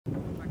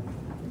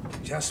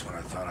Just when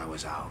I thought I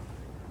was out,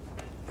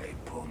 they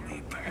pulled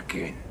me back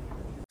in.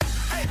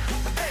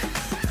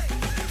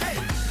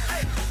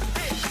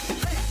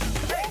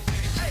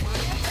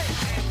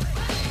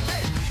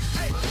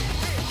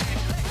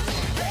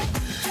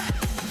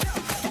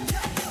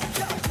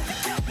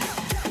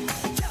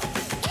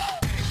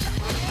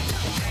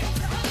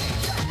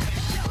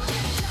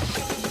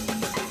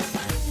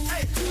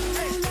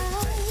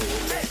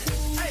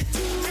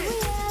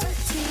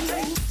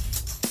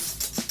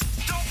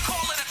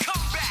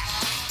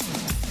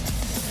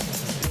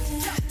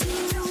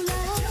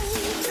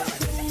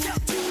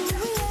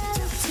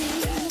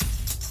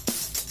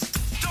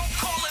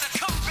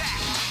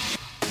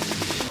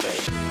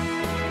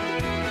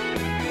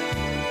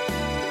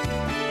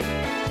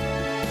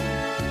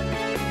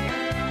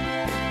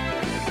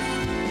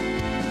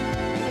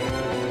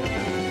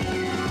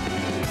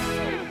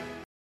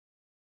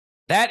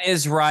 That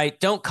is right.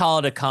 Don't call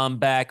it a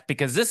comeback,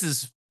 because this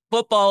is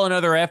football and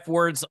other F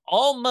words,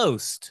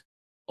 almost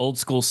old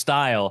school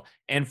style.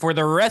 And for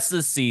the rest of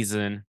the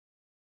season,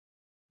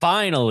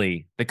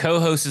 finally, the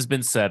co-host has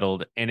been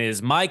settled, and it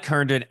is Mike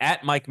Herndon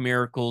at Mike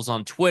Miracles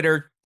on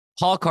Twitter,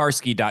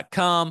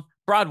 paulkarski.com,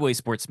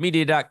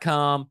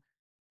 broadwaysportsmedia.com.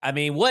 I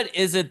mean, what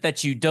is it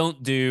that you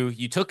don't do?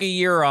 You took a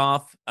year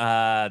off.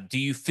 Do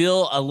you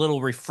feel a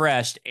little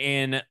refreshed?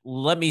 And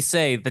let me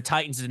say, the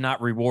Titans did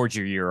not reward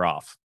your year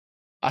off.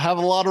 I have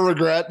a lot of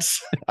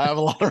regrets. I have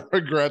a lot of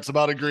regrets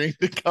about agreeing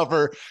to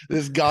cover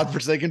this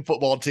godforsaken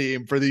football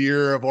team for the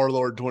year of our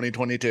Lord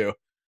 2022.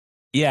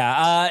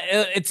 Yeah,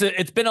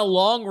 it's been a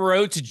long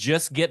road to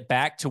just get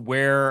back to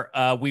where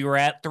we were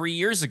at 3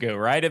 years ago,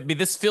 right? I mean,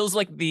 this feels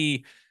like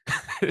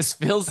this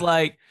feels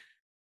like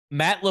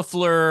Matt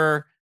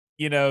LaFleur,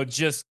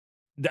 just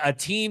a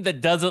team that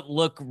doesn't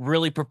look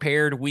really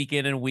prepared week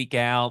in and week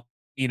out.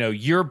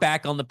 You're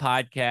back on the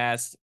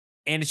podcast,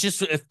 and it's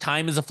just, if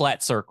time is a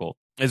flat circle,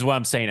 is what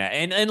I'm saying.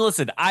 And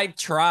listen, I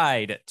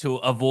tried to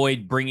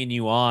avoid bringing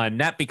you on,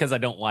 not because I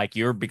don't like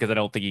you or because I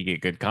don't think you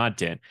get good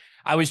content.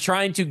 I was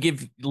trying to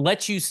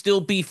let you still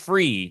be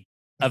free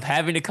of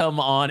having to come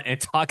on and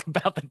talk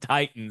about the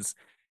Titans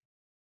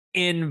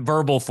in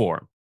verbal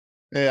form.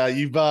 Yeah,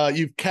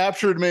 you've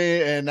captured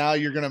me, and now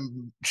you're gonna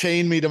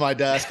chain me to my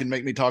desk and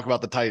make me talk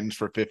about the Titans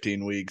for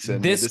 15 weeks,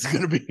 and this is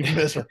gonna be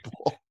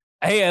miserable.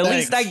 Hey, at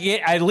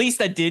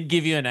least I did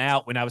give you an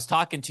out when I was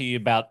talking to you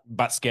about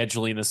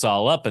scheduling this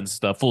all up and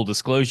stuff. Full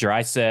disclosure,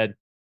 I said,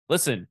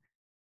 listen,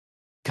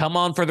 come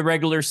on for the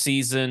regular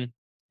season,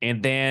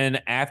 and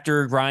then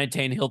after Ryan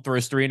Tannehill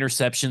throws 3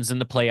 interceptions in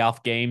the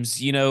playoff games,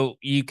 you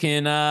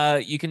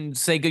can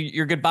say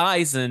your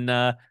goodbyes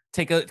and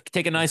take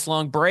a nice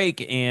long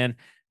break. And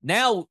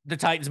now the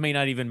Titans may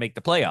not even make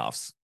the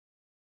playoffs.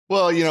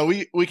 Well,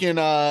 we can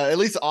at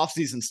least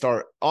off-season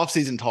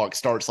talk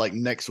starts like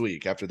next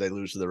week after they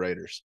lose to the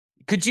Raiders.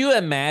 Could you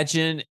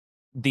imagine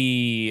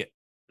the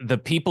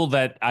people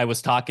that I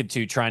was talking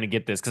to trying to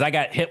get this? Because I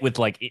got hit with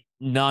like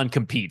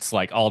non-competes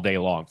like all day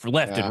long for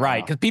left and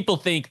right. Because people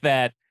think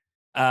that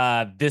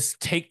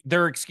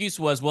their excuse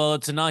was, well,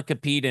 it's a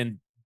non-compete and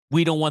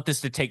we don't want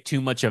this to take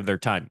too much of their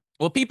time.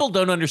 Well, people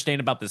don't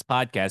understand about this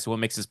podcast. What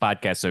makes this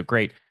podcast so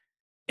great?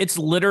 It's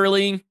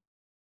literally,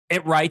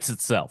 it writes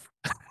itself.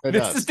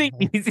 This is the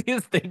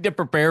easiest thing to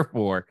prepare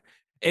for.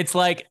 It's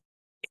like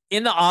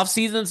in the off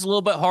season, it's a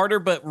little bit harder,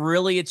 but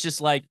really it's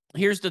just like,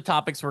 here's the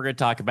topics we're going to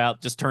talk about.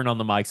 Just turn on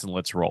the mics and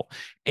let's roll.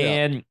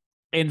 Yeah.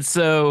 And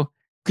so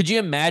could you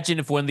imagine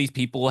if one of these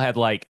people had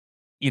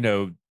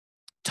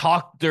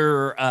talked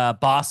their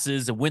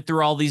bosses and went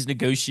through all these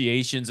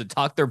negotiations and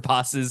talked their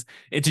bosses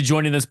into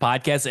joining this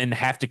podcast and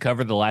have to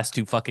cover the last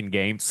 2 fucking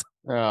games?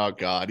 Oh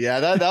God. Yeah.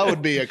 That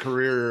would be a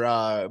career,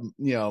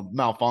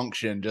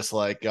 malfunction, just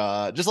like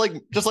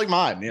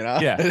mine,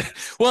 Yeah.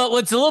 Well,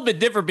 it's a little bit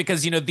different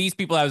because, these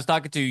people I was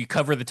talking to, you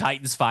cover the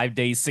Titans 5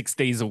 days, 6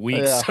 days a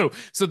week. Yeah.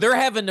 So they're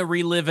having to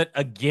relive it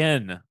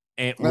again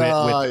with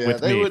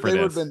they me. Would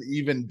have been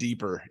even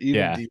deeper.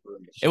 Deeper.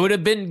 It would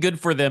have been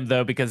good for them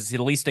though, because at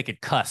least they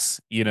could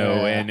cuss,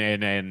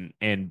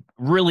 and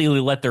really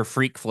let their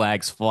freak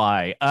flags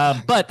fly.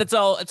 But it's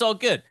all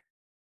good.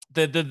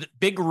 The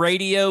big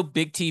radio,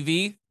 big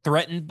TV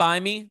threatened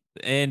by me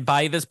and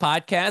by this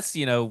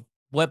podcast,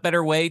 what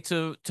better way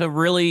to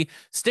really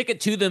stick it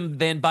to them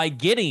than by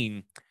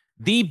getting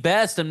the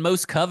best and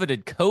most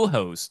coveted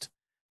co-host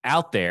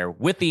out there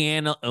with the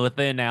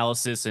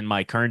analysis and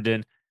Mike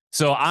Herndon.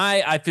 So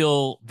I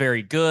feel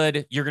very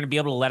good. You're going to be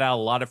able to let out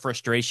a lot of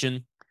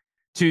frustration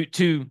to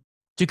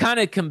kind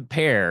of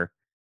compare.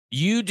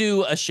 You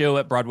do a show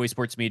at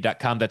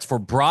BroadwaySportsMedia.com that's for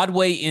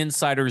Broadway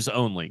insiders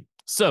only.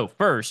 So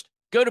first,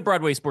 go to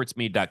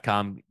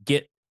BroadwaySportsMedia.com,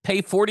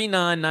 pay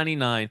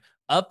 $49.99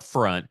 up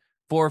front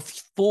for a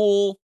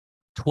full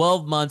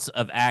 12 months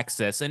of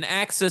access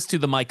to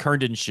the Mike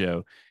Herndon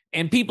Show.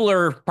 And people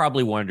are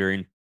probably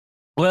wondering,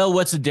 well,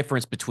 what's the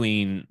difference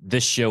between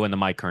this show and the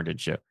Mike Herndon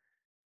Show?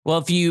 Well,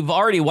 if you've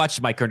already watched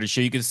the Mike Herndon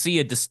Show, you can see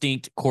a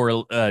distinct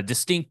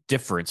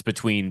difference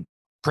between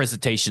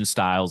presentation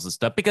styles and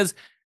stuff, because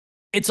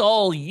it's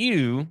all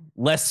you,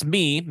 less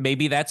me.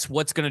 Maybe that's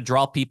what's going to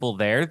draw people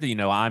there. You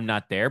know, I'm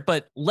not there,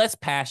 but less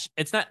passion.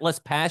 It's not less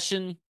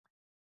passion,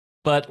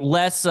 but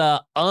less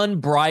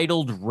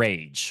unbridled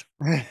rage.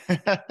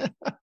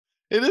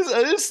 It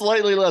is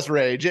slightly less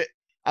rage.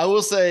 I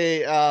will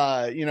say,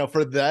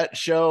 for that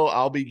show,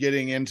 I'll be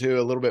getting into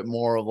a little bit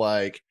more of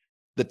like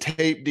the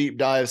tape deep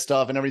dive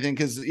stuff and everything.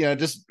 Cause,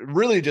 just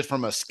really just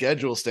from a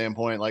schedule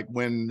standpoint, like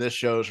when this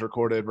show is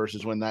recorded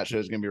versus when that show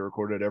is going to be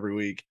recorded every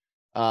week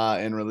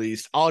and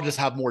released, I'll just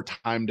have more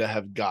time to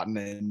have gotten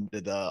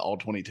into the all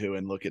 22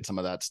 and look at some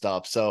of that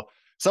stuff. So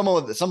some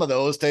of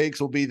those takes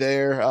will be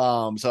there.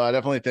 So I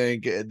definitely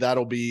think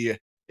that'll be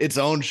its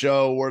own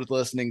show worth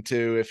listening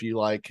to if you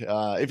like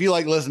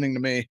listening to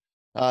me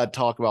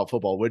talk about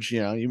football, which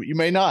you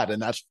may not,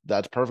 and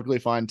that's perfectly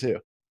fine too.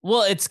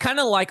 Well, it's kind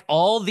of like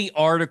all the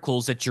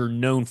articles that you're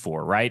known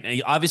for, right?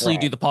 And obviously,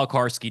 right. You do the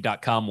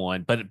paulkarski.com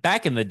one, but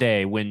back in the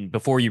day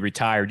before you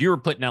retired, you were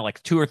putting out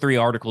like 2 or 3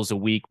 articles a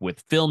week with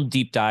film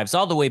deep dives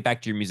all the way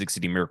back to your Music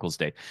City Miracles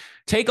day.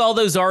 Take all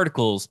those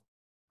articles,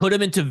 put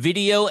them into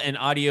video and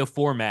audio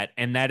format,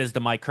 and that is the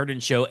Mike Curtin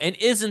Show. And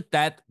isn't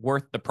that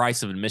worth the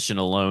price of admission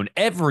alone?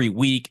 Every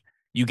week,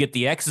 you get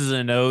the X's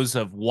and O's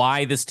of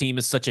why this team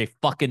is such a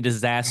fucking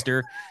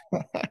disaster.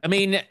 I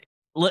mean,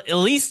 at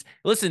least,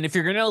 listen, if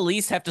you're going to at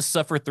least have to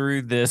suffer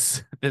through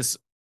this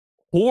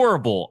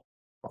horrible,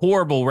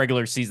 horrible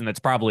regular season that's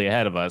probably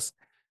ahead of us,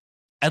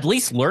 at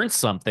least learn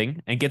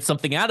something and get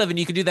something out of it. And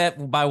you can do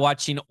that by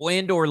watching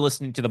and or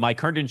listening to the Mike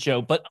Herndon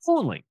Show, but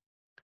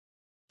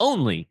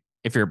only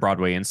if you're a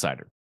Broadway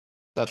insider.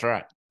 That's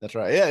right.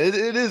 Yeah, it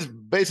is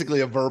basically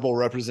a verbal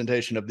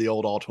representation of the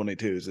old all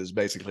 22s is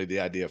basically the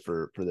idea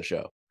for the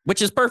show.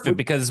 Which is perfect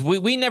because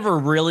we never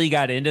really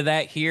got into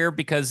that here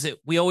because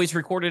we always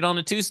recorded on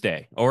a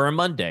Tuesday or a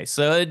Monday.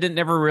 So it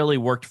never really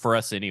worked for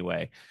us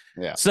anyway.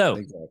 Yeah. So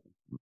exactly.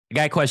 I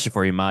got a question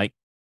for you, Mike.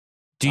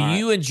 Do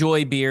you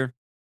enjoy beer?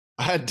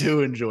 I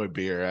do enjoy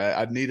beer.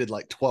 I needed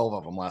like 12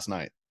 of them last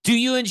night. Do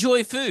you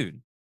enjoy food?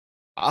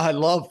 I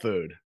love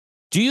food.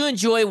 Do you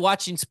enjoy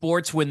watching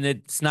sports when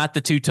it's not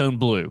the two-tone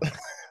blue?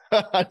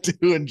 I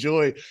do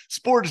enjoy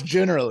sports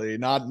generally,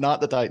 not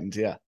the Titans.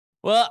 Yeah.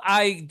 Well,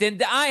 I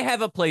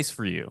have a place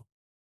for you.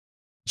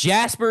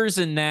 Jasper's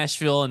in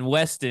Nashville and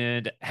West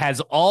End has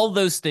all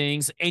those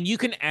things, and you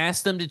can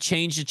ask them to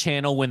change the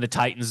channel when the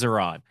Titans are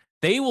on.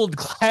 They will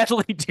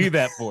gladly do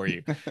that for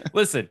you.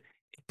 Listen,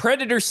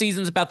 Predator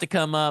season's about to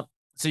come up,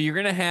 so you're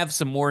going to have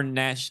some more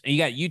you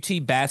got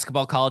UT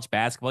basketball, college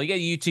basketball,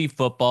 you got UT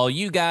football,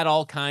 you got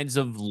all kinds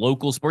of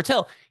local sports.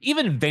 Hell,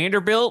 even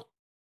Vanderbilt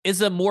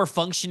is a more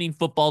functioning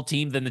football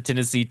team than the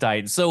Tennessee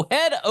Titans. So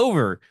head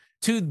over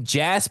to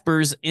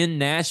Jasper's in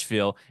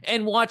Nashville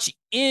and watch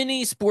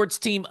any sports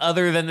team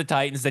other than the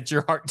Titans that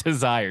your heart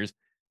desires.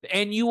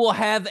 And you will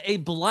have a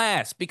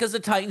blast because the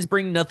Titans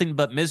bring nothing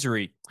but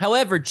misery.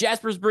 However,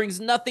 Jasper's brings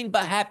nothing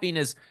but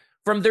happiness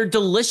from their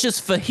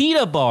delicious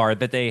fajita bar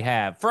that they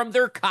have, from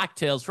their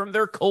cocktails, from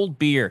their cold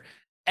beer.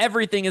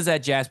 Everything is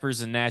at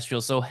Jasper's in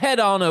Nashville. So head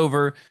on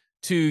over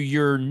to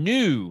your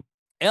new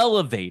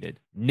elevated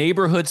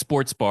neighborhood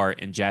sports bar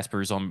in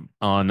Jasper's on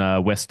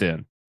West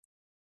End.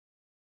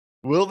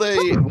 Will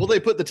they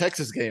put the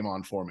Texas game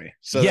on for me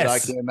so that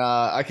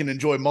I can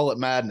enjoy Mullet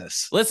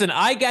Madness? Listen,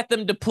 I got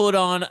them to put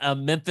on a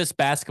Memphis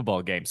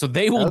basketball game, so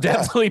they will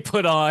definitely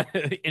put on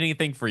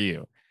anything for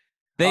you.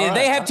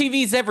 They have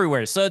TVs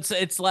everywhere, so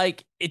it's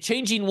like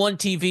changing one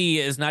TV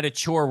is not a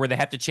chore where they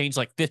have to change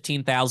like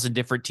 15,000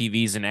 different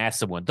TVs and ask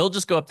someone. They'll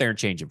just go up there and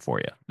change them for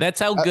you. That's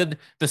how good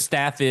the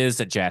staff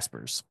is at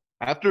Jasper's.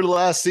 After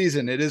last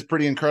season, it is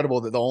pretty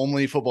incredible that the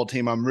only football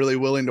team I'm really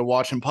willing to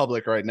watch in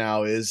public right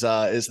now is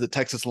the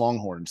Texas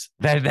Longhorns.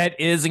 That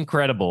is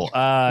incredible.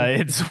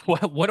 It's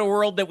what a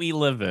world that we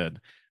live in.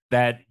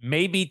 That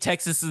maybe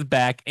Texas is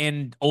back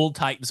and old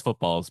Titans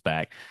football is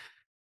back.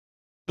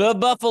 The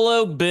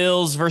Buffalo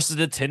Bills versus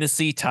the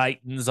Tennessee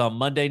Titans on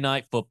Monday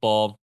Night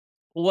Football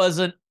was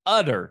an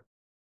utter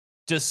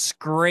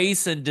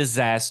disgrace and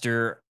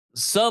disaster.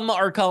 Some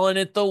are calling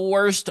it the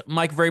worst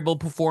Mike Vrabel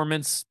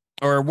performance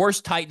or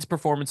worst Titans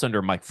performance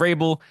under Mike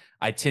Vrabel.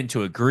 I tend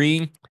to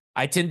agree.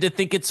 I tend to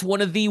think it's one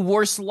of the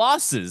worst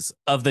losses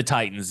of the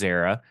Titans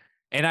era.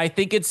 And I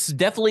think it's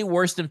definitely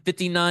worse than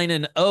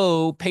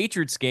 59-0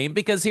 Patriots game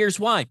because here's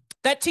why.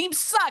 That team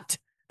sucked.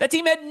 That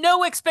team had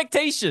no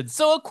expectations.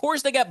 So, of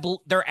course, they got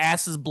their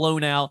asses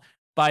blown out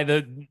by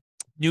the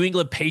New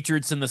England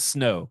Patriots in the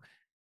snow.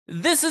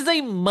 This is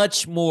a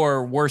much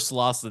more worse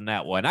loss than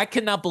that one. I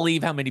cannot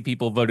believe how many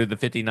people voted the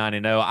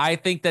 59-0. I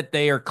think that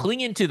they are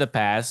clinging to the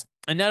past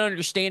and not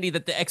understanding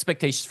that the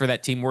expectations for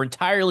that team were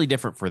entirely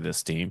different for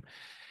this team.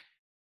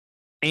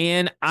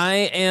 And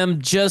I'm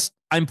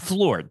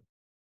floored.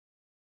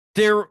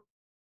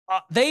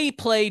 They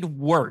played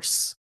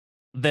worse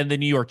than the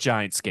New York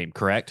Giants game,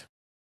 correct?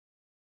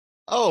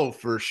 Oh,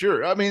 for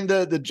sure. I mean,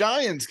 the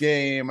Giants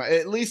game,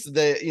 at least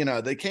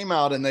they came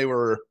out and they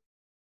were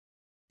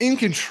in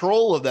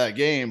control of that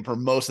game for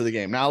most of the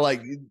game. Now,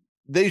 like,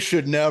 they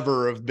should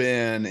never have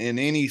been in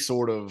any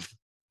sort of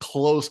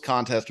close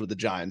contest with the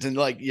Giants. And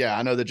like, yeah,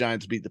 I know the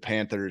Giants beat the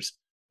Panthers.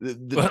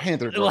 The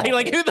Panthers were like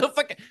awful. who the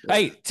fuck?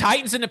 Hey,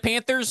 Titans and the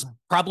Panthers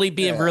probably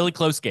be a really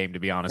close game, to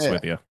be honest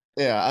with you.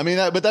 Yeah, I mean,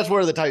 but that's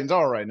where the Titans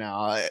are right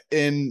now,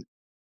 and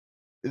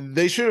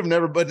they should have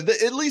never. But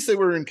at least they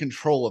were in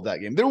control of that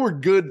game. There were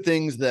good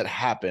things that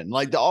happened,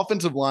 like the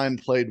offensive line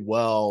played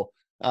well,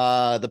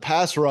 the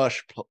pass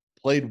rush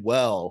played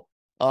well.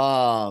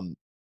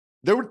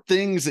 There were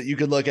things that you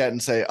could look at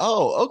and say,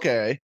 "Oh,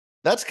 okay,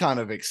 that's kind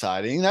of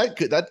exciting.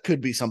 That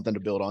could be something to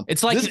build on."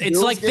 It's like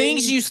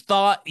things you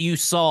thought you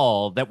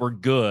saw that were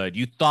good.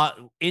 You thought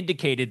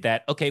indicated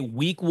that, okay,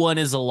 week 1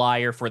 is a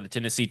liar for the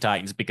Tennessee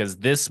Titans because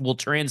this will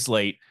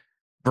translate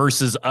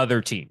versus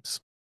other teams.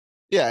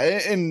 Yeah,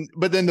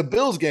 but then the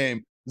Bills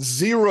game,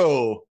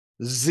 zero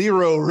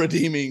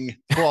redeeming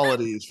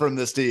qualities from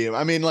this team.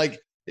 I mean, like,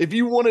 if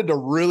you wanted to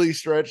really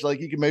stretch, like,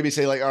 you could maybe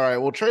say, like, all right,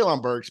 well,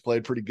 Treylon Burks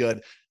played pretty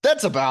good.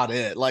 That's about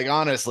it. Like,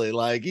 honestly,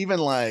 like, even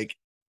like,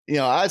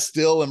 I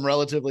still am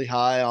relatively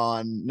high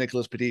on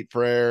Nicholas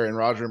Petit-Frere and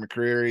Roger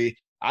McCreary.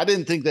 I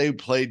didn't think they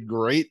played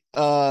great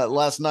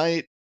last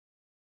night,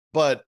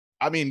 but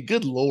I mean,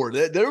 good Lord,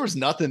 there was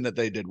nothing that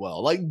they did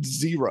well, like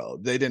zero.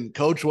 They didn't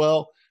coach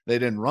well. They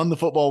didn't run the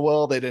football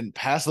well. They didn't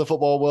pass the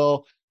football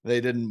well.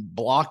 They didn't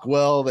block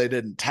well. They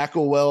didn't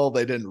tackle well.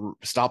 They didn't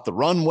stop the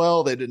run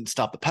well. They didn't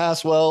stop the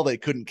pass well. They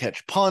couldn't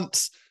catch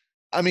punts.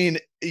 I mean,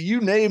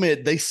 you name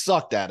it, they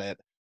sucked at it.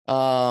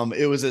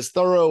 It was as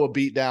thorough a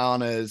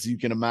beatdown as you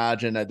can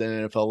imagine at the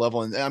NFL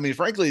level. And I mean,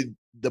 frankly,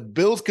 the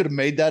Bills could have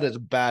made that as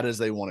bad as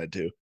they wanted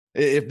to.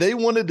 If they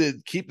wanted to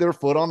keep their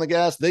foot on the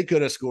gas, they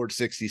could have scored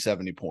 60,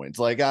 70 points.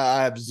 Like,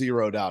 I have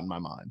zero doubt in my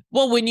mind.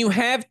 Well, when you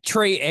have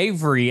Trey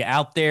Avery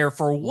out there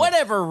for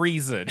whatever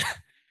reason,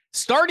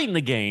 starting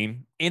the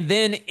game and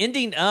then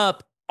ending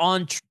up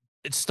on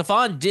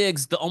Stephon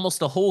Diggs almost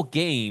the whole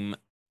game,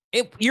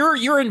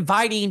 you're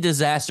inviting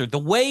disaster. The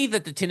way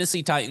that the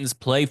Tennessee Titans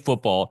play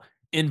football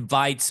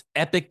invites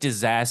epic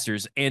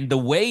disasters, and the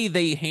way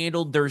they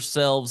handled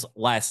themselves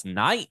last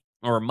night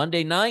or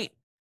Monday night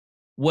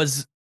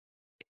was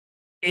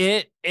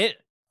it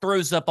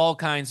throws up all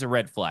kinds of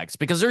red flags,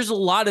 because there's a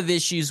lot of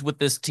issues with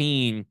this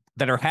team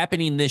that are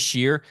happening this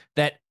year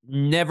that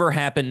never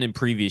happened in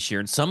previous year.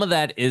 And some of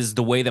that is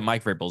the way that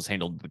Mike Vrabel's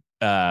handled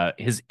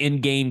his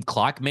in-game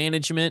clock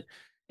management,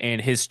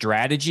 and his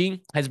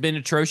strategy has been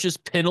atrocious.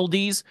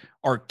 Penalties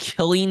are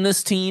killing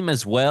this team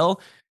as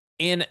well.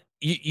 And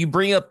you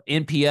bring up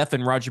NPF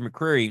and Roger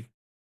McCreary.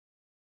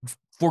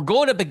 For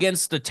going up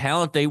against the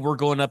talent they were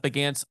going up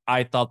against,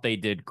 I thought they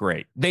did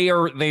great. They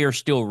are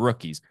still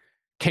rookies.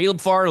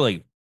 Caleb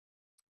Farley,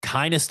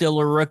 kind of still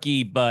a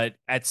rookie, but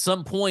at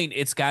some point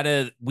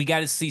we got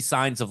to see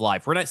signs of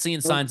life. We're not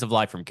seeing signs of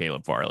life from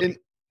Caleb Farley.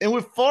 And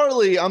with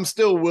Farley, I'm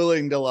still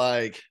willing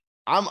to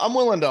I'm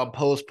willing to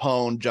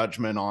postpone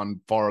judgment on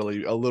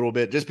Farley a little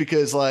bit, just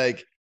because,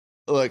 like,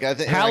 look, I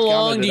think how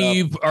long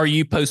are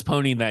you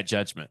postponing that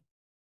judgment?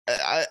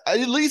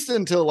 At least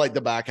until like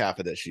the back half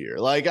of this year.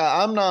 Like,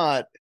 I'm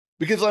not,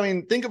 because I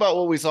mean, think about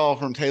what we saw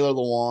from Taylor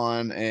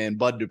Lewan and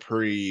Bud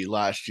Dupree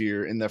last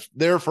year in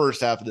their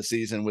first half of the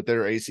season with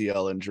their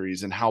ACL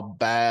injuries, and how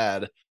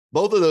bad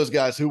both of those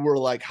guys, who were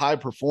like high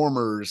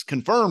performers,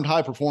 confirmed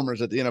high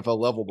performers at the NFL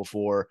level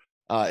before,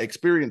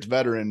 experienced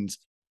veterans,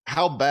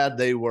 how bad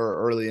they were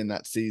early in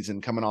that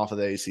season coming off of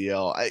the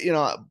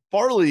ACL.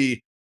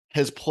 Farley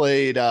has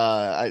played,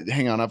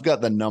 hang on, I've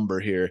got the number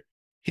here.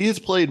 He has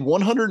played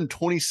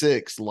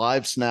 126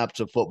 live snaps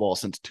of football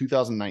since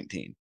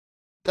 2019.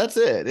 That's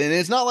it. And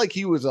it's not like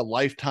he was a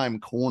lifetime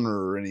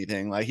corner or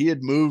anything. Like, he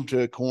had moved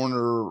to a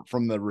corner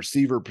from the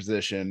receiver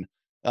position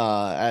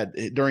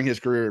during his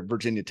career at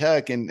Virginia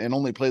Tech, and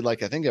only played,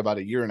 like, I think about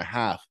a year and a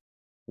half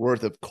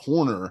worth of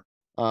corner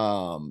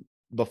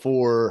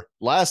before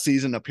last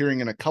season appearing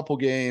in a couple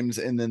games,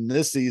 and then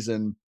this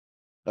season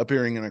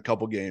appearing in a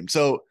couple games.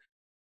 So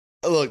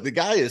look, the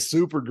guy is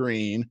super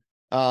green.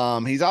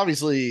 He's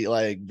obviously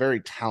like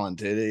very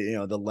talented,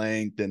 the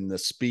length and the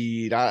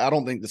speed. I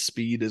don't think the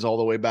speed is all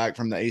the way back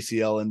from the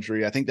ACL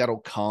injury. I think that'll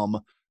come.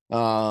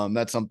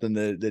 That's something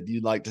that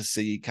you'd like to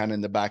see kind of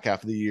in the back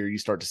half of the year. You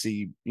start to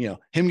see,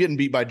 him getting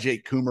beat by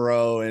Jake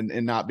Kumaro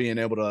and not being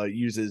able to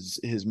use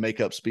his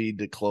makeup speed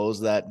to close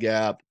that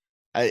gap.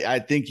 I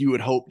think you would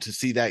hope to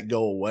see that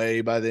go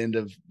away by the end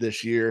of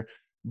this year.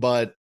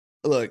 But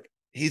look,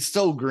 he's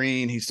so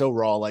green. He's so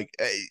raw. Like,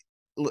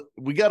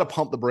 we got to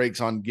pump the brakes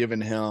on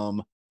giving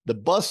him the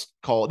bust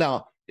call.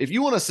 Now, if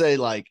you want to say,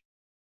 like,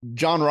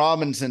 John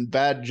Robinson,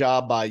 bad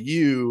job by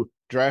you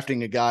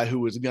drafting a guy who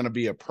was going to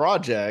be a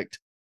project,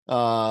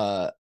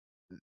 in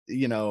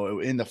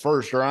the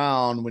first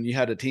round when you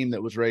had a team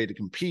that was ready to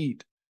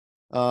compete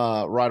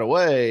right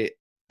away,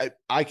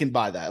 I can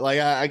buy that.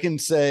 Like, I can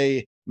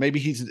say maybe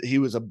he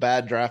was a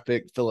bad draft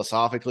pick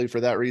philosophically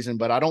for that reason,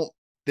 but I don't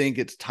think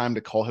it's time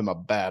to call him a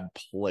bad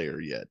player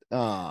yet.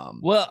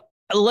 Well,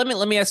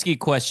 let me ask you a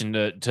question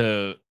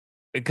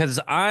because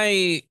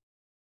I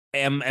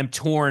am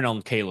torn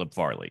on Caleb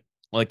Farley.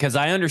 Like, because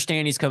I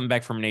understand he's coming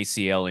back from an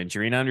ACL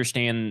injury, and I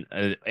understand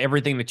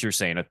everything that you're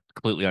saying. I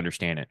completely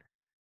understand it.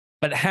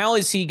 But how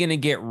is he going to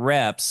get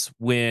reps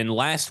when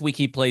last week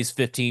he plays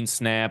 15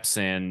 snaps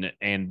and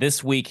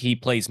this week he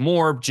plays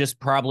more, just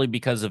probably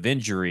because of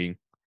injury?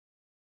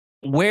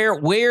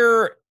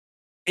 Where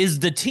is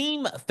the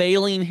team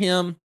failing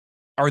him?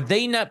 Are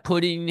they not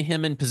putting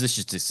him in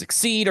positions to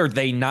succeed? Are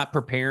they not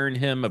preparing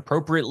him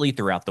appropriately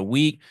throughout the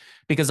week?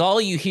 Because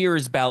all you hear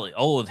is about,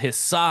 his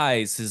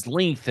size, his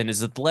length, and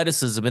his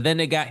athleticism. And then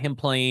they got him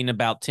playing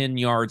about 10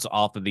 yards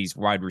off of these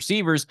wide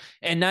receivers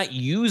and not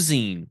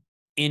using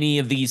any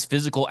of these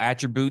physical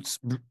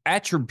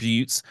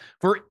attributes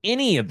for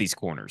any of these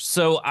corners.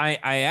 So I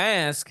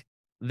ask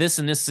this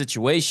in this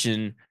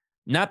situation,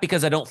 not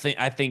because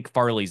I think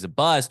Farley's a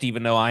bust,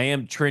 even though I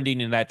am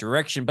trending in that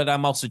direction, but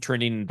I'm also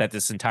trending that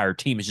this entire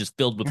team is just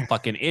filled with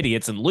fucking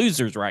idiots and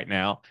losers right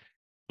now.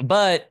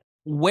 But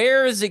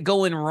where is it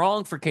going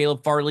wrong for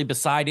Caleb Farley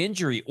beside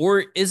injury,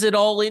 or is it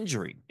all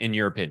injury in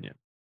your opinion?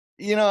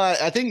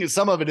 I think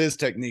some of it is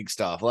technique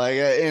stuff. Like,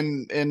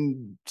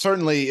 and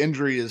certainly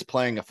injury is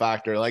playing a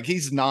factor. Like,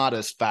 he's not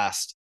as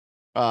fast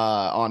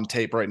on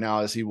tape right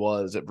now as he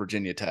was at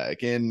Virginia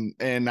Tech, and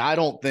I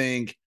don't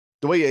think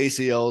the way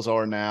ACLs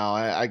are now,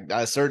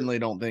 I certainly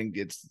don't think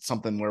it's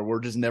something where we're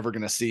just never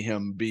going to see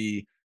him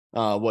be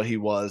what he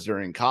was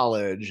during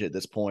college at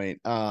this point.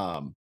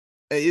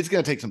 It's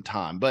going to take some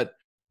time, but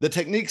the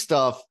technique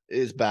stuff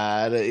is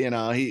bad.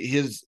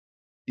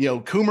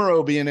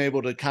 Kumaro being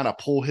able to kind of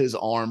pull his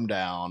arm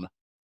down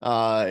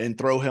and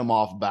throw him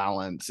off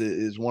balance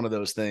is one of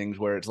those things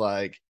where it's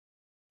like,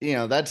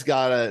 that's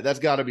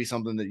gotta be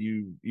something that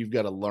you've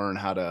got to learn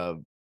how to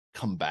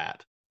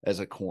combat as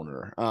a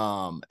corner.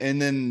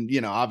 And then,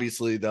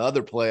 obviously the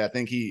other play, I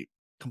think he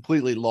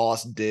completely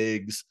lost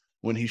Diggs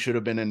when he should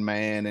have been in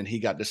man, and he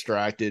got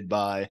distracted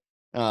by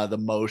the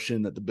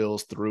motion that the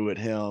Bills threw at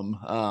him.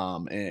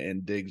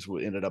 And Diggs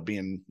ended up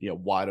being,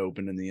 wide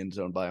open in the end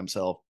zone by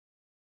himself.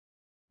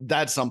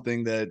 That's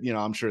something that,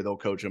 I'm sure they'll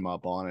coach him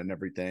up on and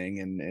everything.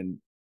 And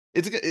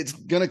it's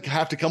going to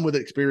have to come with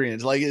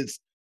experience.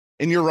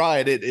 And you're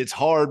right. It's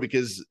hard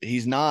because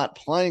he's not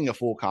playing a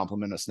full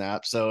complement of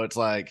snaps. So it's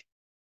like,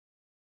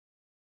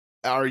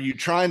 are you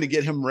trying to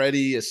get him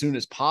ready as soon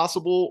as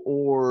possible,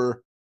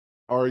 or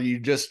are you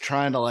just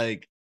trying to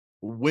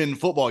win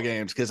football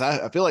games? Because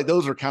I feel like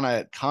those are kind of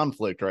at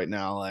conflict right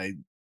now.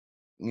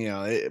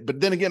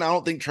 But then again, I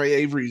don't think Trey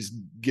Avery's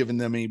giving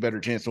them any better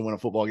chance to win a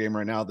football game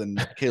right now than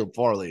Caleb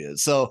Farley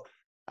is. So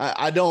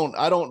I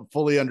don't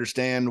fully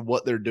understand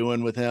what they're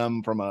doing with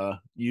him from a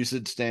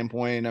usage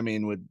standpoint. I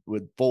mean,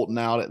 with Fulton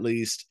out, at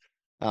least,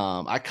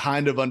 I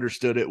kind of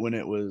understood it when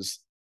it was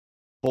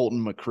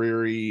Fulton,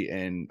 McCreary,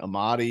 and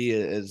Amadi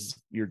as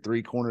your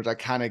three corners. I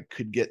kind of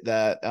could get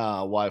that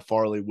why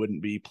Farley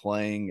wouldn't be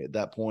playing at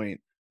that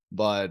point,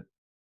 but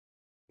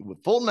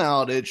with Fulton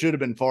out, it should have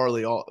been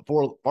Farley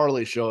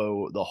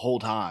show the whole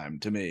time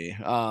to me,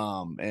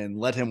 and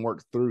let him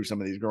work through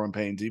some of these growing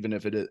pains, even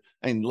if it is.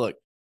 I mean, look,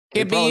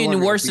 Can't be any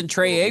worse than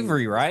Trey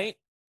Avery, right?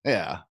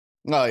 Yeah.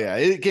 Oh yeah,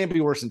 it can't be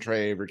worse than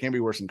Trey Avery. It can't be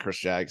worse than Chris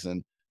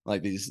Jackson.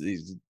 Like these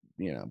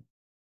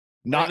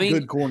not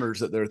good corners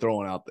that they're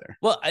throwing out there.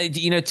 Well,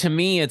 to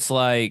me, it's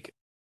like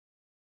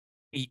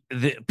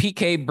the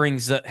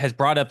PK has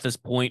brought up this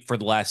point for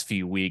the last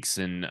few weeks,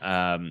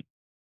 and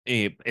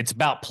it's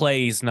about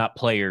plays, not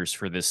players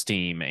for this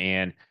team.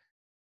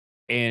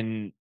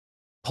 And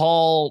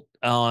Paul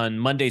on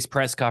Monday's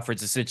press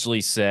conference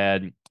essentially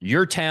said,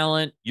 your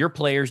talent, your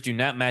players do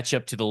not match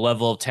up to the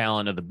level of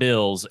talent of the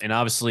Bills. And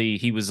obviously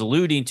he was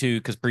alluding to,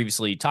 because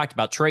previously he talked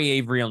about Trey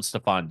Avery on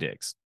Stephon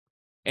Diggs.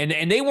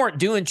 And they weren't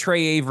doing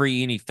Trey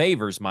Avery any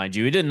favors, mind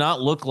you. It did not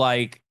look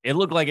like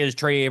as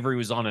Trey Avery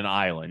was on an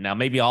island. Now,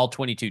 maybe all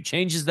 22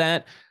 changes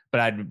that,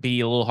 but I'd be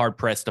a little hard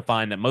pressed to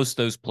find that most of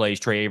those plays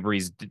Trey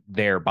Avery's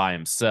there by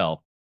himself.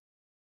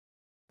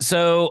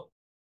 So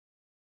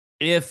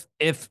if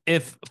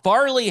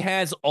Farley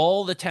has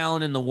all the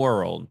talent in the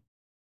world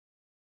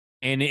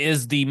and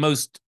is the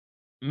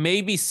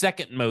maybe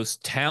second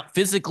most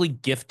physically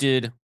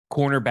gifted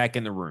cornerback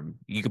in the room,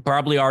 you could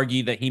probably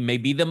argue that he may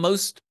be the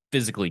most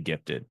physically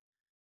gifted.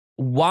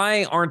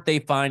 Why aren't they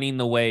finding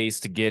the ways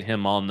to get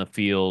him on the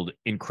field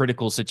in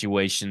critical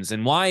situations?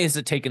 And why is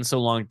it taking so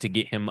long to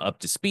get him up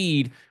to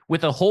speed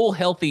with a whole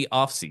healthy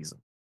offseason?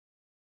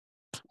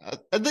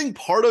 I think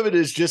part of it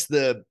is just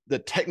the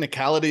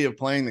technicality of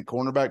playing the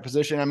cornerback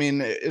position. I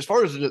mean, as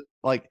far as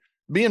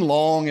being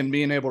long and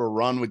being able to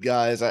run with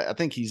guys, I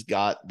think he's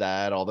got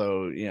that.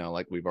 Although,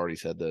 like we've already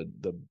said,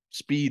 the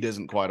speed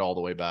isn't quite all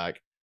the way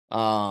back.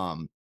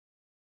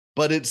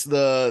 But it's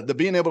the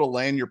being able to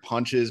land your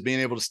punches, being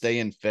able to stay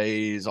in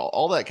phase,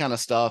 all that kind of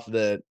stuff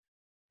that,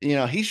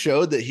 he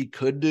showed that he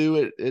could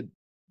do at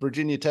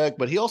Virginia Tech,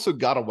 but he also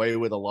got away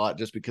with a lot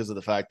just because of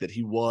the fact that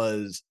he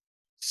was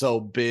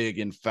so big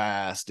and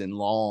fast and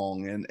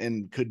long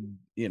and could,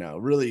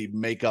 really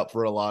make up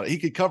for he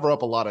could cover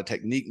up a lot of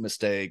technique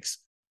mistakes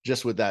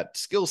just with that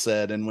skill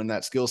set. And when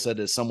that skill set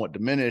is somewhat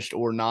diminished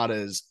or not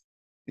as,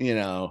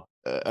 not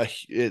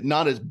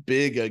as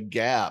big a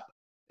gap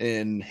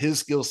in his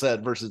skill set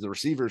versus the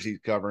receivers he's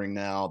covering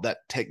now, that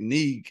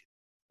technique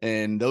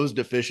and those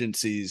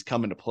deficiencies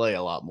come into play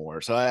a lot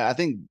more. So I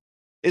think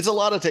it's a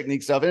lot of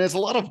technique stuff, and it's a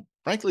lot of,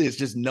 frankly, it's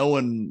just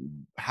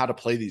knowing how to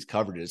play these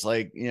coverages.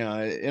 Like, you know,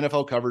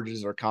 NFL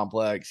coverages are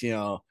complex, you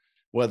know,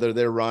 whether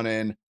they're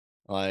running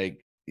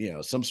like, you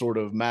know, some sort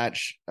of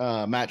match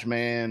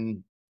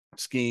man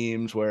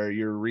schemes where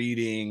you're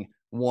reading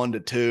 1 to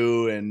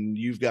 2 and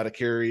you've got to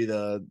carry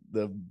the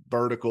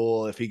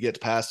vertical if he gets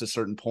past a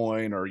certain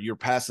point, or you're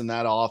passing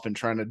that off and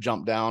trying to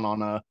jump down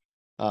on a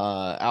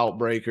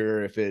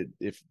outbreaker if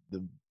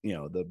the, you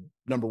know, the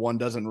number one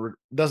doesn't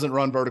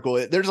run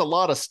vertical. There's a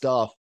lot of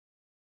stuff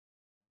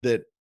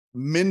that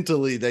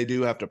mentally they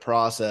do have to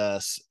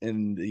process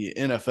in the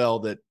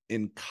NFL that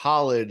in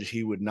college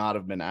he would not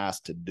have been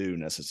asked to do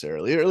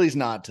necessarily, or at least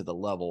not to the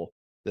level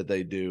that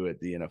they do at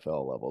the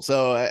NFL level.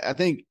 So I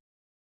think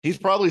he's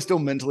probably still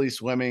mentally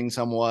swimming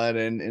somewhat.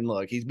 And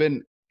look, he's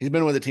been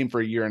with the team for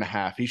a year and a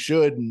half. He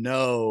should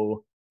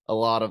know a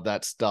lot of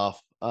that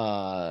stuff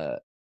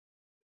at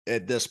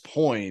this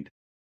point,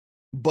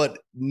 but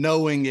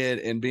knowing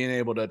it and being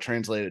able to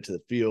translate it to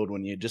the field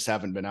when you just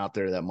haven't been out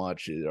there that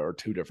much are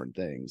two different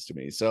things to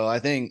me. So I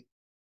think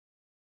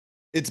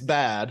it's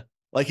bad.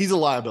 Like, he's a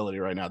liability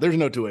right now. There's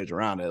no two ways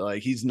around it.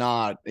 Like, he's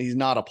not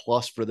a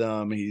plus for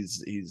them.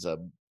 He's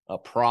a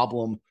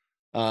problem.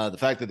 The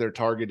fact that they're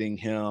targeting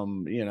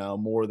him, you know,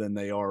 more than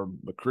they are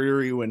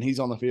McCreary when he's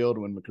on the field,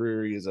 when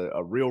McCreary is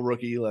a real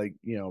rookie, like,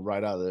 you know,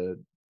 right out of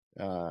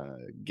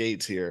the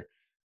gates here.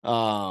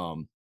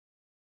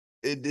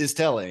 It is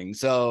telling.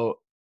 So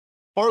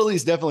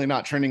Farley's definitely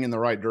not trending in the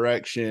right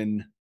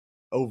direction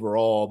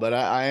overall, but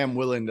I am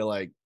willing to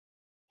like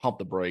pump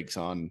the brakes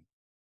on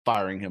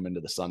firing him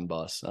into the Sun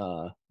bus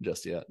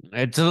just yet.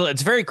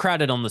 It's very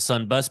crowded on the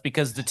Sun bus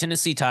because the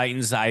Tennessee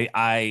Titans,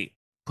 I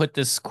put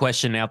this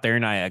question out there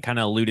and I kind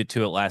of alluded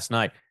to it last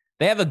night.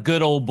 They have a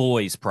good old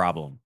boys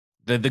problem.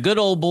 The good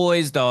old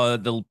boys,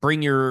 they'll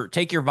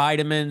take your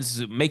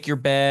vitamins, make your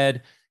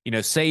bed, you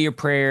know, say your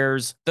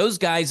prayers. Those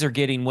guys are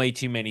getting way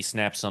too many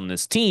snaps on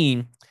this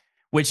team,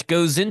 which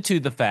goes into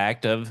the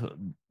fact of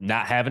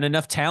not having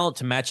enough talent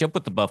to match up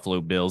with the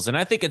Buffalo Bills. And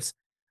I think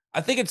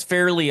it's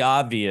fairly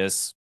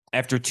obvious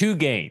after 2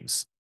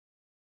 games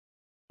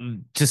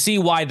to see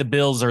why the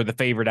Bills are the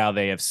favorite out of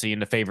the AFC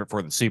and the favorite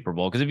for the Super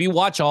Bowl. Because if you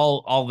watch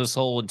all this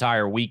whole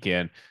entire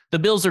weekend, the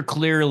Bills are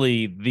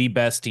clearly the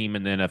best team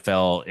in the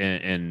NFL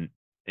and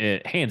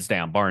hands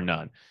down, bar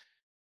none.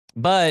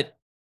 But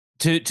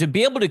to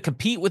be able to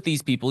compete with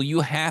these people, you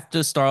have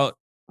to start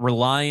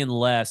relying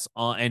less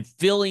on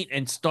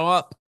and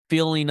stop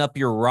filling up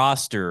your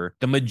roster,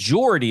 the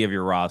majority of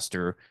your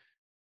roster,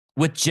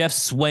 with Jeff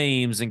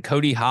Swains and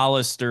Cody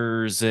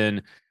Hollisters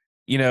and,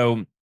 you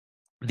know,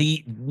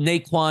 the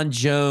Naquan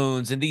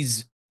Jones and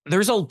these.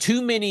 There's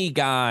too many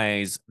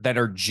guys that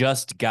are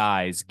just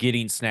guys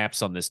getting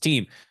snaps on this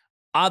team.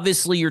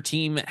 Obviously, your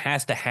team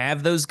has to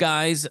have those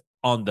guys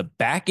on the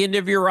back end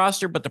of your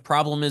roster, but the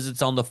problem is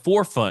it's on the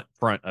forefront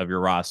of your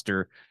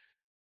roster.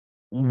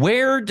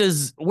 Where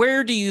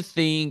do you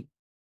think,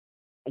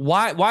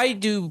 why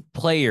do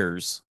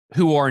players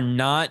who are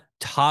not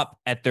top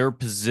at their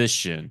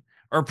position,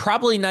 or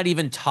probably not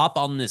even top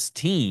on this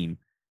team,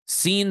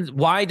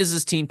 why does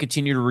this team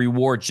continue to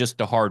reward just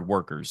the hard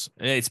workers,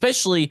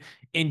 especially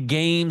in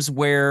games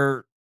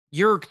where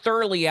you're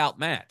thoroughly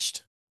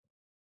outmatched?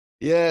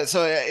 Yeah.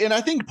 So, and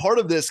I think part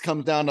of this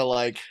comes down to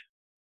like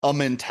a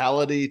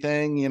mentality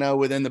thing, you know,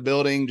 within the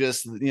building,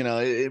 just, you know,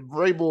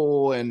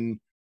 Vrabel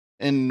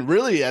and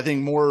really, I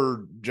think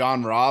more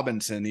John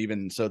Robinson,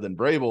 even so than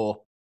Vrabel,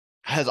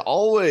 has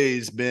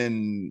always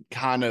been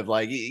kind of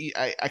like,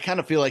 I kind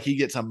of feel like he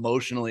gets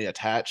emotionally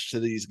attached to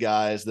these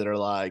guys that are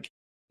like,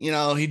 you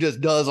know, he just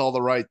does all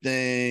the right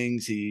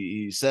things.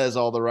 He says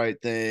all the right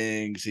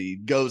things. He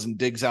goes and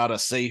digs out a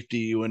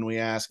safety when we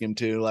ask him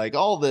to, like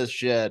all this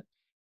shit.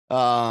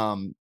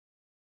 That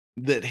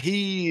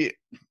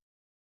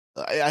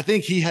I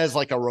think he has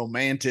like a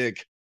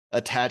romantic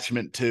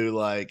attachment to,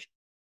 like,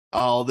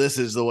 oh, this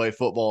is the way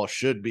football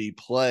should be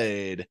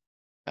played.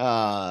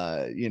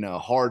 You know,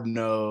 hard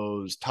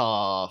nosed,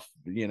 tough,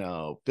 you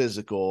know,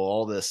 physical,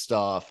 all this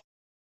stuff.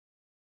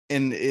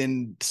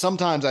 And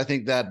sometimes I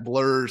think that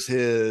blurs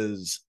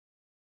his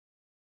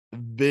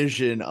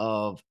vision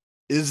of,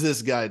 is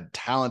this guy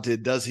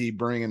talented? Does he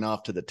bring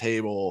enough to the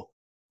table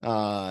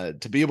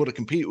to be able to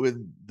compete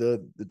with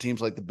the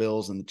teams like the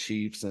Bills and the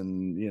Chiefs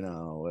and, you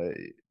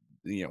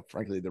know,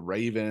 frankly, the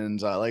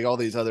Ravens, like all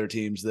these other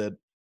teams that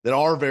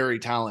are very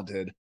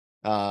talented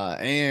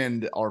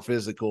and are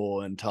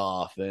physical and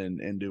tough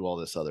and do all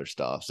this other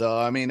stuff. So,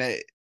 I mean,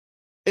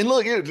 and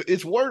look,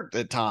 it's worked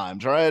at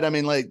times, right? I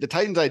mean, like the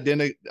Titans'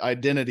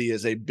 identity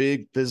is a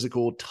big,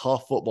 physical,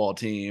 tough football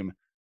team.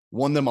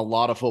 Won them a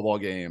lot of football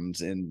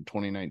games in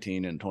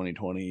 2019 and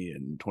 2020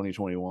 and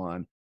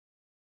 2021.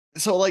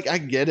 So, like, I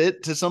get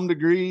it to some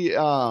degree.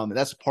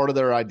 That's part of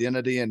their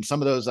identity, and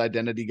some of those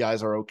identity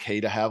guys are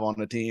okay to have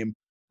on a team.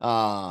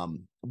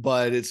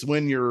 But it's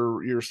when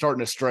you're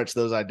starting to stretch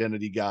those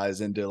identity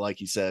guys into,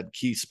 like you said,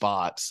 key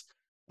spots,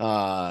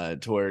 to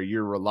where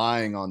you're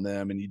relying on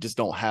them and you just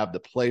don't have the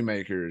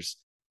playmakers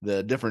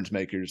the difference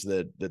makers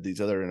that these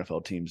other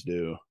NFL teams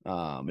do,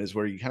 is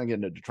where you kind of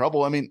get into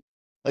trouble. I mean,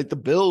 like the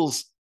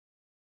Bills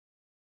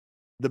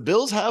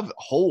have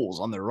holes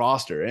on their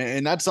roster,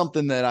 and that's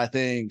something that I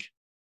think,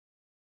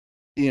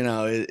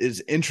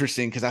 is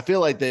interesting, because I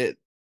feel like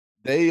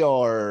they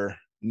are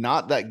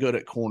not that good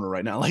at corner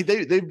right now. Like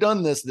they've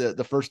done this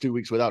the first 2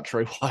 weeks without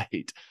Trey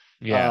White,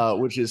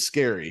 which is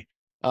scary.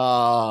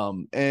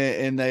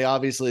 And they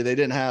obviously they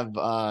didn't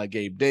have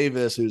Gabe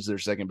Davis, who's their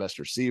second best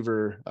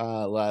receiver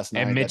last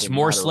night. And Mitch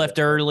Morse left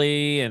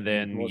early, and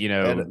then no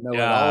Ed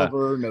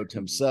Oliver, no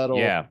Tim Settle.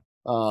 Yeah.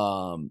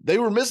 They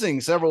were missing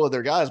several of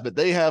their guys, but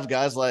they have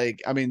guys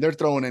like, I mean, they're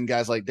throwing in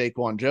guys like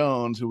Daquan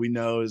Jones, who we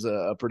know is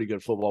a pretty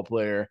good football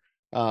player,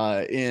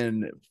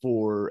 in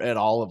for Ed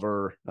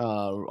Oliver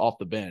off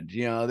the bench.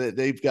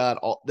 They've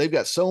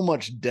got so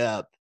much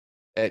depth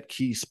at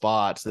key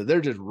spots that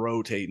they're just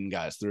rotating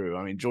guys through.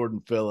 I mean, Jordan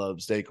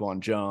Phillips, Daquan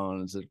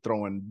Jones, they're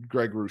throwing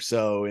Greg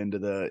Rousseau into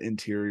the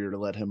interior to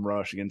let him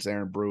rush against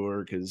Aaron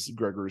Brewer, because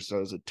Greg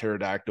Rousseau is a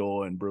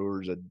pterodactyl and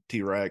Brewer's a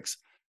T-Rex.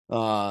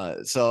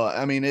 So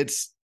I mean, it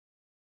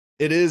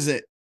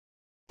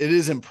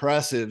is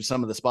impressive,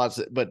 some of the spots,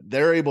 but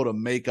they're able to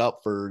make up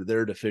for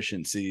their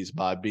deficiencies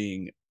by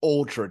being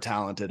ultra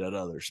talented at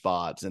other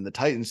spots. And the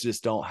Titans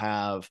just don't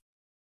have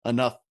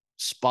enough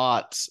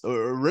spots,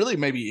 or really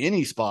maybe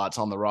any spots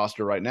on the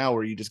roster right now,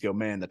 where you just go,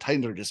 man, the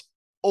Titans are just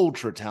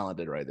ultra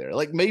talented right there.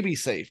 Like maybe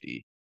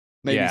safety.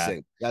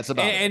 Safety. That's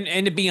about it.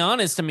 And to be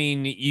honest, I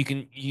mean,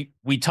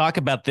 we talk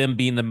about them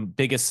being one of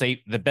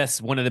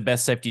the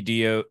best safety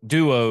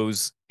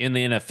duos in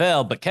the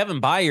NFL, but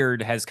Kevin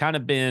Byard has kind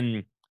of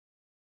been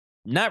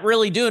not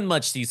really doing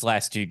much these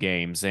last 2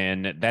 games,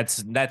 and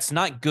that's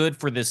not good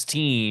for this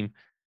team.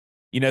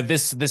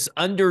 This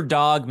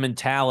underdog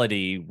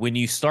mentality, when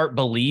you start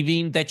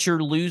believing that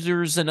you're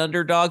losers and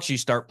underdogs, you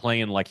start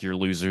playing like you're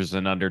losers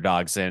and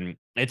underdogs, and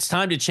it's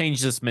time to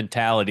change this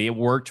mentality. It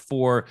worked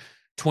for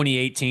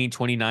 2018,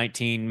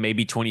 2019,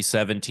 maybe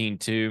 2017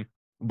 too.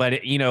 But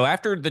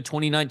after the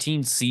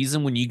 2019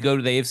 season, when you go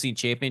to the AFC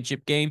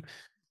Championship game,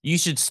 you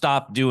should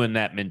stop doing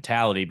that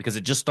mentality, because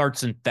it just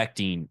starts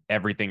infecting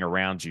everything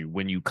around you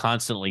when you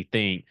constantly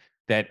think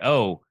that,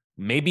 oh,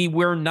 maybe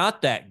we're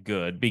not that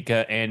good,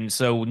 and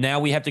so now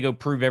we have to go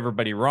prove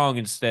everybody wrong,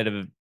 instead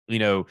of,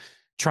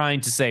 trying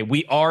to say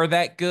we are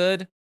that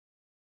good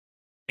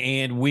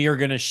and we are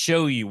going to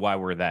show you why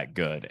we're that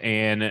good.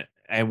 And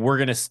we're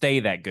going to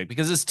stay that good,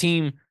 because this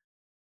team,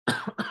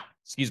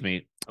 excuse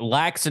me,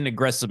 lacks an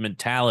aggressive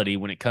mentality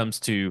when it comes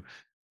to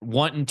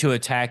wanting to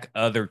attack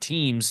other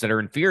teams that are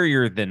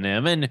inferior than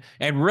them. And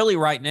really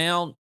right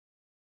now,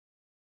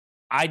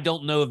 I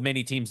don't know of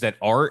many teams that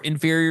are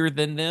inferior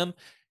than them.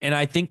 And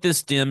I think this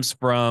stems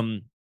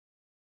from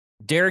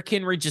Derrick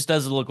Henry just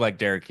doesn't look like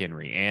Derrick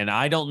Henry. And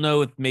I don't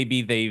know if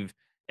maybe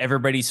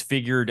everybody's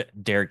figured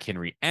Derrick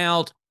Henry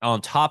out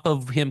on top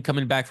of him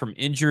coming back from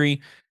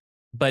injury.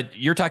 But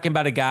you're talking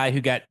about a guy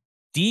who got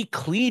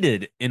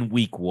decleated in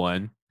week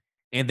 1.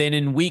 And then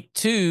in week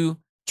 2,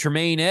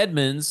 Tremaine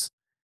Edmonds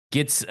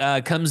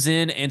comes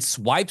in and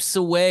swipes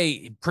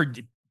away,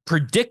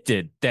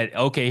 predicted that,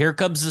 okay, here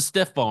comes the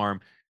stiff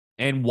arm,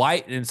 and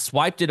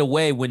swiped it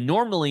away, when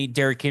normally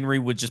Derrick Henry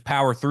would just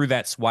power through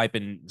that swipe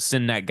and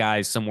send that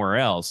guy somewhere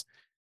else.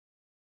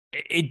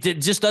 It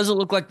just doesn't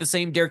look like the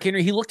same Derrick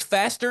Henry. He looked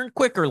faster and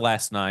quicker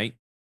last night,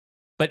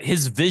 but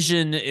his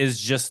vision is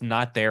just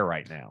not there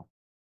right now.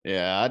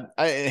 Yeah,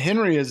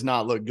 Henry has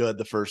not looked good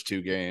the first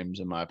 2 games,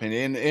 in my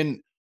opinion. And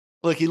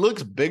look, he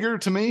looks bigger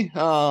to me,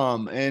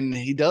 and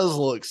he does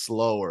look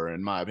slower,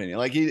 in my opinion.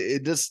 Like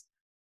and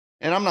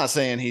I'm not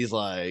saying he's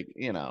like,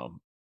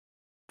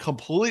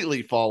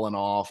 completely fallen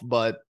off,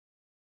 but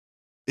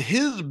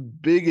his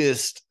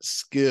biggest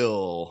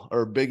skill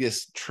or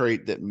biggest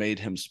trait that made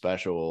him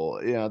special,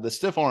 the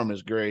stiff arm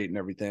is great and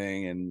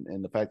everything,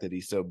 and the fact that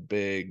he's so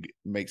big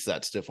makes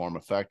that stiff arm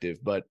effective,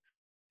 but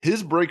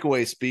his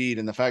breakaway speed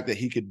and the fact that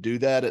he could do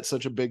that at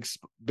such a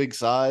big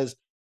size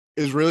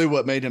is really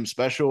what made him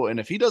special. And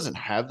if he doesn't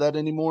have that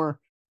anymore,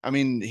 I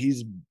mean,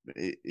 he's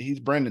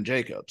Brandon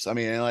Jacobs. I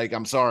mean, like,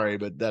 I'm sorry,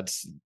 but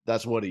that's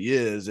what he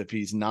is. If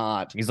he's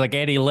not, he's like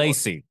Eddie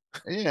Lacy.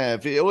 Yeah.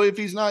 If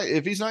he's not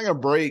going to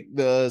break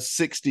the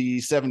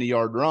 60, 70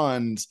 yard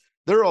runs,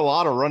 there are a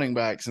lot of running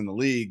backs in the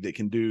league that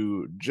can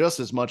do just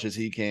as much as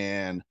he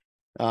can,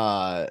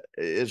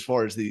 as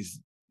far as these,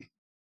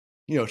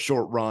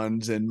 short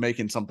runs and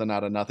making something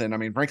out of nothing. I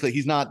mean, frankly,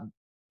 he's not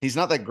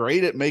that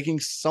great at making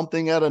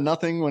something out of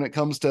nothing when it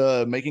comes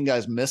to making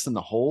guys miss in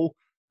the hole.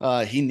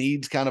 He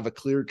needs kind of a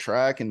clear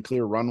track and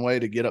clear runway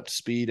to get up to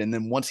speed. And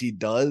then once he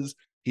does,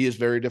 he is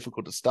very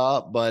difficult to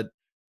stop. But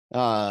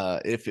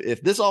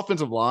if this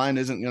offensive line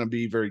isn't going to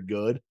be very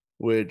good,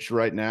 which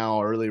right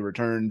now early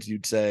returns,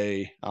 you'd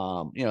say,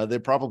 they're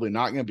probably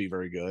not going to be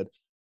very good,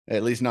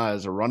 at least not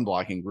as a run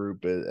blocking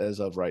group as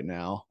of right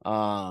now.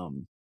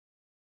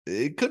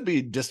 It could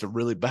be just a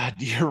really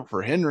bad year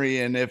for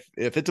Henry. And if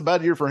it's a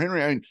bad year for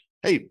Henry, I mean,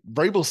 hey,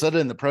 Vrabel said it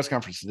in the press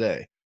conference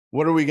today.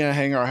 What are we going to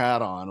hang our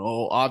hat on?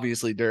 Well,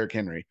 obviously Derrick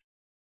Henry.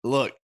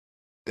 Look,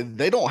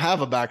 they don't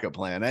have a backup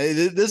plan.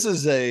 This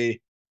is they're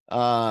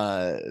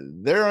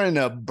in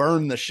a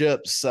burn the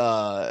ships,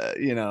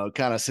 kind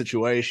of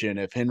situation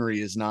if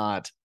Henry is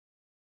not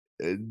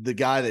the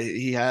guy that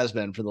he has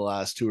been for the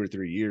last 2 or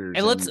 3 years.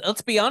 And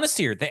let's be honest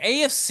here. The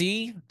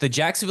AFC, the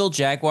Jacksonville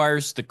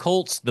Jaguars, the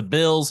Colts, the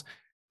Bills,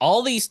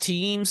 all these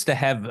teams that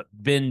have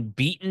been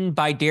beaten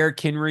by Derrick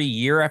Henry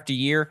year after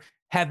year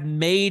have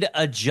made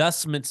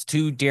adjustments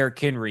to Derrick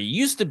Henry. It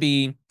used to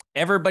be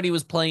everybody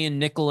was playing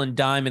nickel and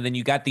dime, and then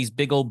you got these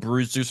big old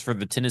bruisers for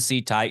the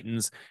Tennessee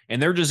Titans,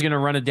 and they're just going to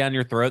run it down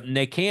your throat, and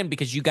they can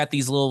because you got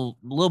these little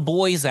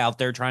boys out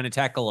there trying to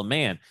tackle a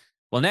man.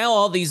 Well, now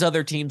all these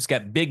other teams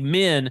got big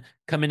men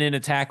coming in to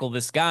tackle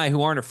this guy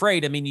who aren't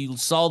afraid. I mean, you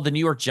saw the New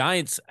York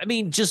Giants. I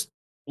mean, just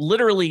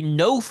literally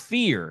no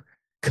fear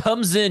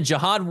comes in.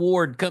 Jihad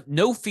Ward,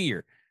 no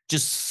fear,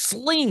 just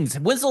slings.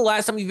 When's the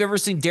last time you've ever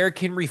seen Derrick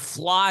Henry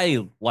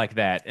fly like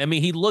that? I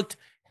mean, he looked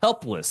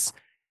helpless.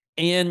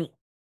 And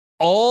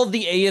all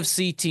the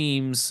AFC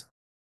teams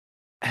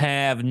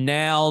have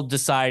now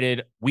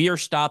decided we are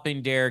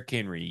stopping Derrick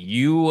Henry.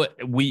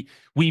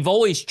 We've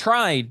always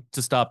tried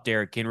to stop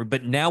Derrick Henry,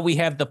 but now we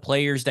have the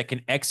players that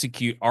can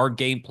execute our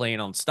game plan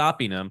on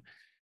stopping him.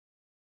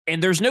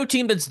 And there's no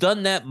team that's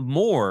done that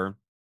more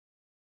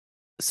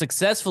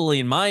successfully,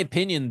 in my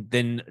opinion,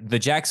 than the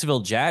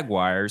Jacksonville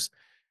Jaguars.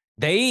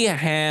 They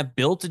have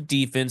built a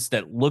defense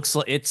that looks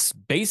like it's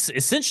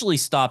essentially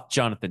stopped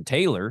Jonathan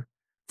Taylor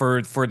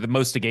for the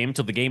most of the game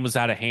until the game was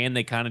out of hand.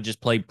 They kind of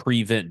just played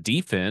prevent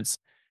defense.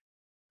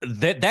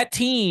 That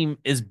team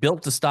is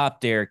built to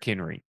stop Derrick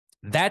Henry.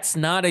 That's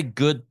not a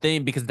good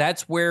thing because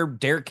that's where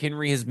Derrick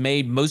Henry has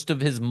made most of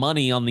his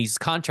money on these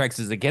contracts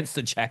is against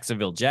the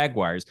Jacksonville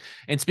Jaguars.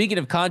 And speaking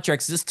of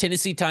contracts, this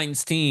Tennessee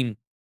Titans team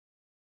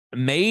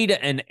made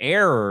an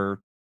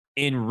error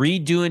in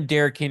redoing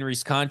Derrick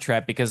Henry's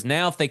contract because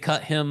now if they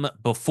cut him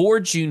before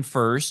June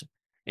 1st,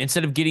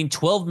 instead of getting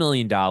 $12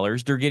 million,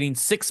 they're getting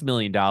 $6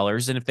 million.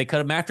 And if they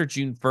cut him after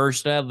June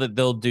 1st,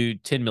 they'll do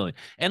 $10 million.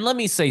 And let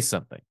me say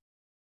something.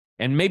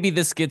 And maybe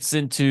this gets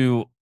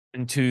into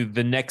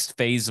the next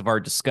phase of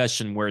our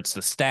discussion where it's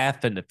the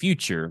staff and the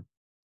future.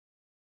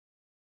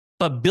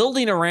 But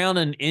building around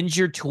an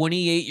injured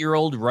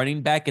 28-year-old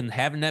running back and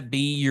having that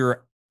be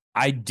your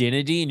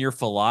identity and your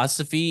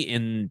philosophy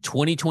in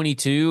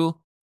 2022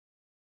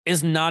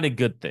 is not a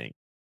good thing.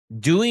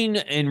 Doing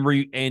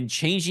and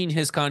changing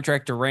his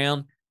contract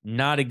around,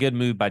 not a good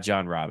move by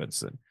John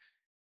Robinson.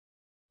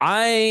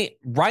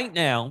 Right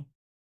now,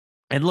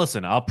 and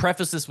listen, I'll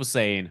preface this with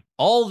saying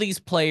all these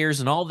players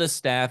and all this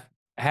staff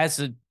has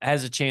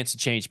a chance to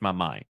change my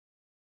mind.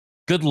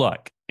 Good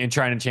luck in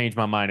trying to change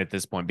my mind at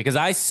this point, because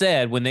I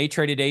said when they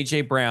traded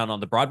AJ Brown on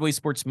the Broadway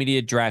Sports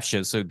Media draft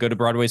show, so go to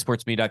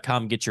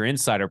BroadwaySportsMedia.com, get your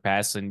insider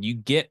pass, and you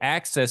get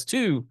access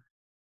to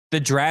the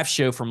draft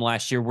show from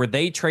last year where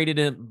they traded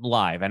him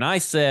live. And I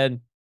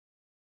said,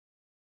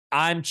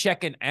 I'm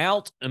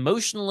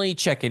emotionally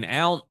checking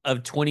out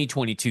of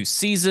 2022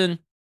 season.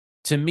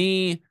 To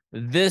me,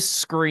 this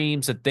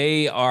screams that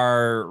they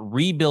are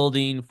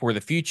rebuilding for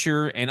the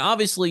future. And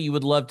obviously, you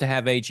would love to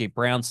have A.J.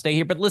 Brown stay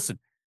here. But listen,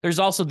 there's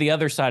also the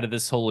other side of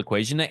this whole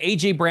equation that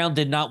A.J. Brown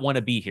did not want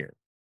to be here.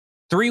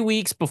 3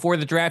 weeks before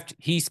the draft,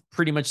 he's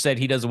pretty much said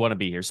he doesn't want to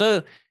be here.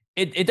 So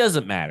it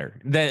doesn't matter.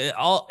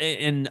 All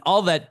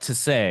that to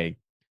say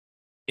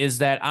is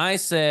that I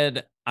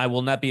said I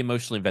will not be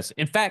emotionally invested.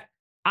 In fact,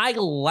 I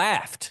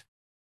laughed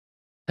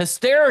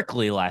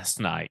hysterically last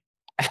night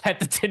at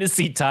the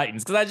Tennessee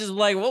Titans because I just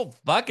like, well,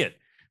 fuck it.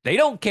 They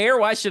don't care.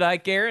 Why should I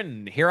care?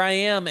 And here I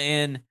am.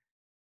 And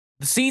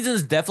the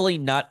season's definitely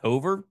not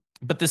over,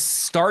 but the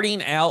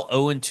starting out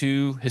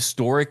 0-2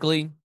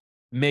 historically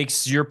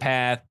makes your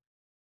path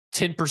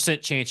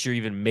 10% chance you're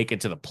even making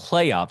to the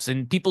playoffs.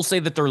 And people say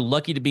that they're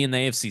lucky to be in the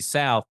AFC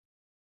South.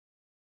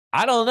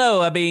 I don't know.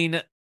 I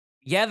mean,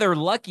 yeah, they're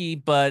lucky,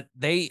 but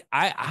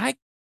I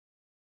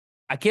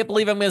can't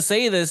believe I'm going to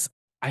say this.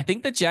 I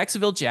think the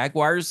Jacksonville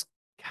Jaguars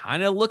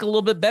kind of look a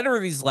little bit better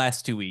these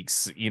last 2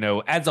 weeks,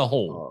 as a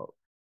whole.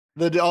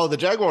 The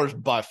Jaguars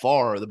by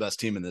far are the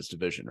best team in this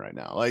division right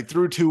now. Like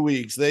through 2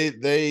 weeks,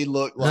 they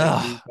look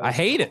like I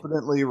hate it.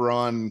 Confidently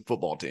run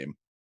football team.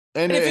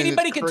 And if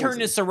anybody can turn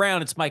this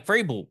around, it's Mike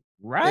Vrabel,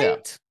 right?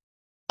 Yeah.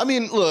 I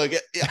mean, look,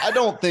 I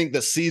don't think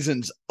the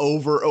season's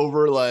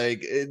over.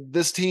 Like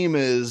this team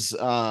is,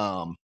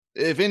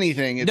 if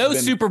anything, it's no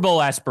Super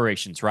Bowl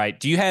aspirations, right?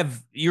 Do you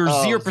have your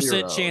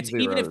 0% chance?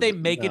 Zero. Even if they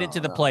make it into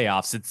the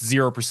playoffs, it's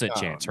 0%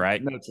 chance,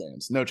 right?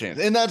 No chance.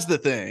 And that's the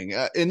thing.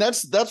 And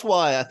that's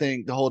why I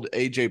think the whole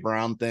AJ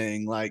Brown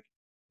thing, like,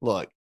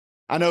 look,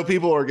 I know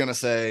people are going to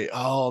say,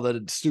 oh,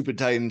 the stupid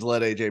Titans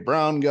let AJ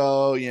Brown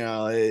go.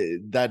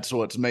 That's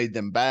what's made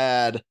them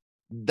bad.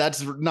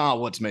 That's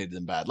not what's made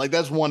them bad. Like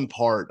that's one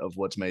part of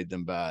what's made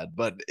them bad.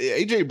 But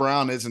AJ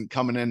Brown isn't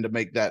coming in to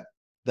make that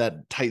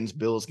Titans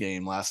Bills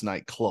game last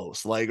night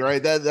close. Like,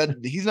 right. That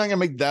he's not gonna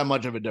make that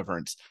much of a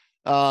difference.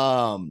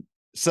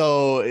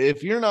 So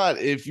if you're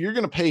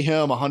gonna pay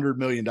him $100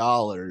 million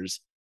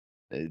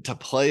to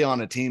play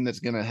on a team that's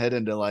gonna head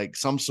into like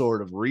some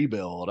sort of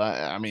rebuild,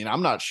 I mean,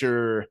 I'm not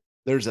sure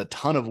there's a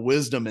ton of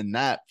wisdom in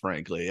that,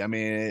 frankly. I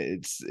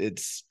mean,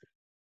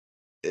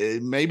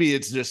 maybe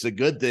it's just a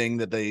good thing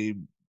that they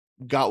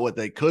got what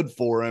they could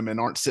for him and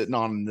aren't sitting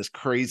on this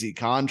crazy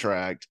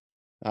contract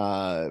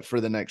for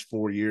the next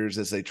 4 years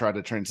as they try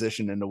to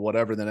transition into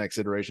whatever the next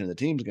iteration of the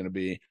team's going to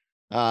be.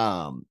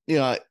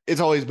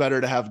 It's always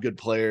better to have good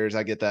players.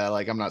 I get that.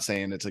 Like, I'm not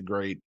saying it's a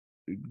great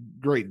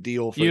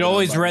deal for You'd them,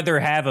 always rather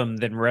have them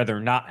than rather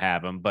not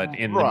have them, but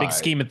in the big Right.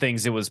 scheme of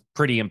things, it was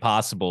pretty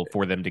impossible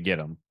for them to get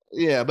them.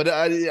 Yeah, but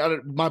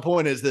my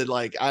point is that,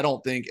 like, I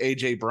don't think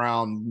AJ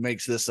Brown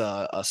makes this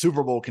a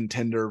Super Bowl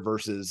contender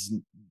versus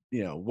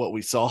what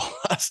we saw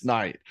last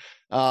night.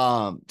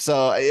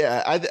 So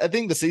yeah, I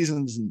think the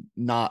season's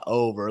not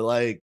over.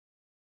 Like,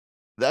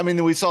 I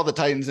mean, we saw the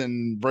Titans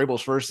in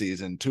Vrabel's first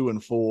season,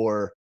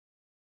 2-4.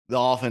 The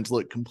offense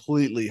looked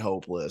completely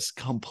hopeless,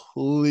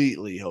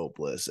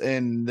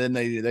 and then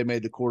they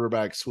made the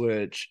quarterback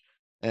switch,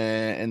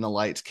 and the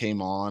lights came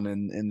on,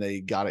 and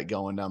they got it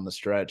going down the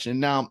stretch.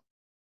 And now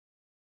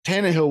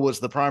Tannehill was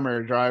the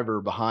primary driver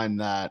behind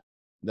that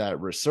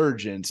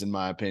resurgence, in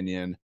my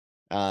opinion.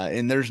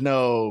 And there's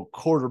no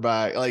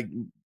quarterback. Like,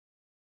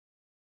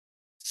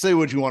 say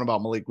what you want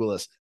about Malik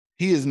Willis,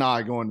 he is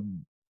not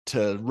going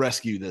to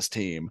rescue this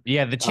team.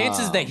 Yeah, the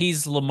chances that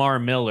he's Lamar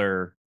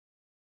Miller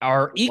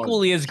are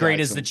equally as great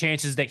as the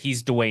chances that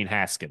he's Dwayne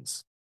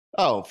Haskins.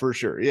 Oh, for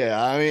sure.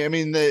 Yeah, I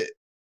mean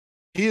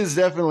he is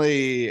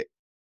definitely.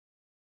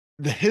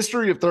 The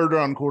history of third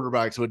round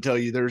quarterbacks would tell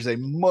you there's a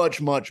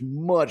much, much,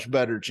 much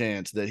better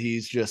chance that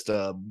he's just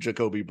a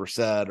Jacoby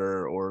Brissett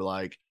or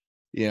like,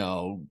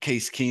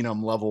 Case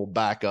Keenum level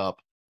backup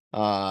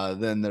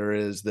than there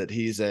is that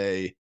he's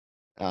the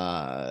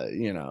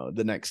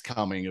next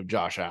coming of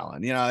Josh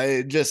Allen.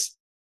 It's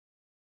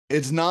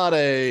not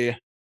a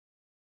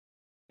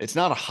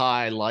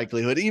high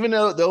likelihood, even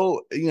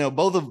though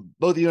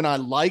both you and I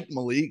like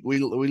Malik. We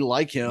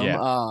like him.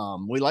 Yeah.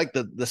 We like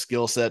the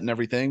skill set and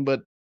everything,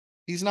 but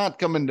he's not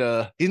coming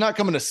to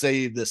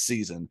save this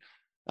season.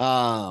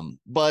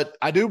 But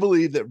I do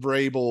believe that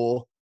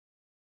Vrabel,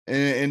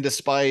 and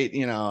despite,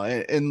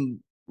 and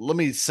let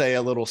me say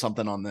a little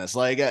something on this.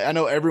 Like, I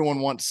know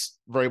everyone wants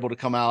Vrabel to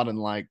come out and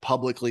like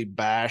publicly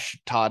bash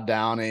Todd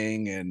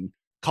Downing and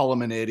call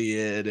him an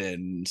idiot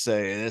and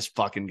say this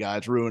fucking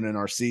guy's ruining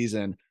our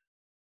season.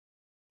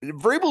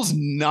 Vrabel's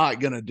not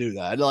gonna do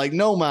that. Like,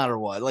 no matter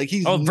what. Like,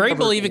 he's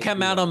Vrabel even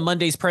come out on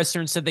Monday's presser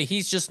and said that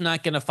he's just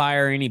not going to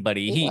fire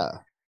anybody. Yeah.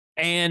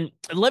 And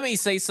let me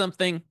say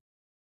something.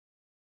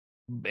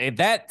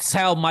 That's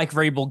how Mike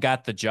Vrabel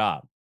got the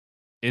job,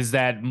 is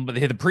that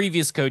the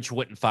previous coach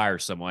wouldn't fire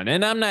someone.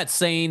 And I'm not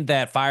saying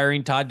that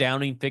firing Todd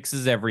Downing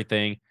fixes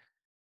everything,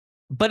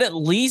 but at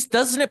least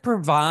doesn't it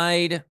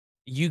provide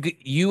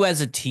you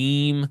as a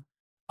team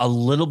a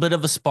little bit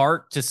of a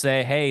spark to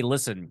say, hey,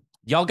 listen,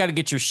 y'all got to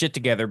get your shit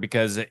together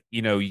because,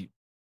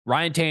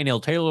 Ryan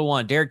Tannehill, Taylor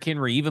Lewan, Derrick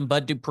Henry, even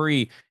Bud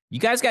Dupree, you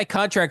guys got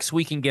contracts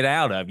we can get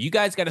out of. You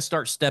guys got to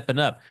start stepping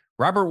up.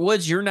 Robert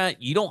Woods, you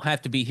don't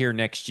have to be here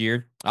next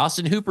year.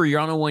 Austin Hooper,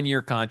 you're on a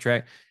 1-year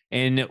contract.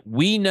 And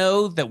we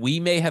know that we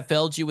may have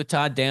failed you with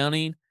Todd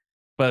Downing,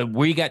 but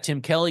we got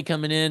Tim Kelly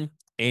coming in,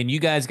 and you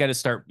guys got to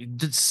start.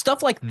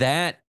 Stuff like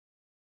that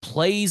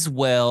plays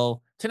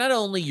well to not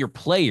only your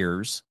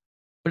players,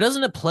 but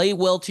doesn't it play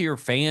well to your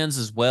fans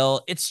as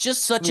well? It's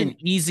just such an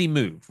easy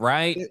move,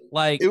 right? It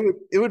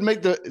would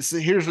make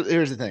here's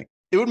the thing.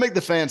 It would make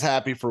the fans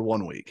happy for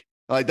 1 week.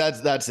 Like,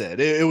 that's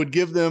it. It would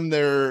give them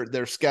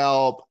their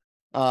scalp.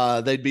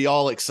 They'd be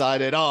all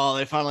excited. Oh,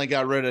 they finally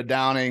got rid of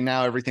Downing.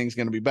 Now everything's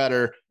going to be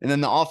better. And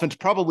then the offense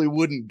probably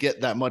wouldn't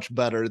get that much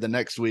better the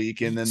next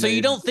week. And then so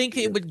you don't think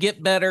it would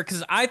get better?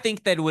 Because I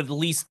think that it would at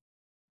least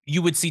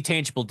you would see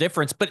tangible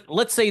difference. But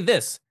let's say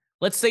this.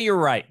 Let's say you're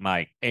right,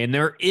 Mike, and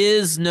there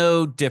is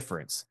no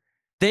difference.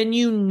 Then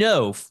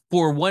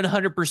for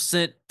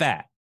 100%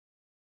 fact,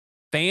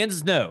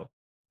 fans know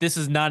this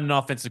is not an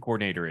offensive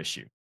coordinator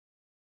issue.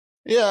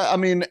 Yeah, I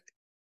mean,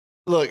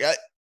 look,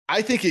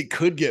 I think it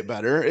could get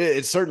better.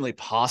 It's certainly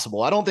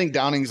possible. I don't think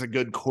Downing's a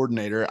good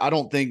coordinator. I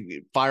don't think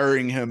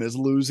firing him is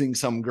losing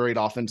some great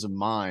offensive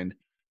mind.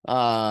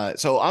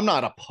 So I'm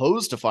not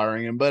opposed to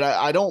firing him, but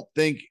I don't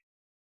think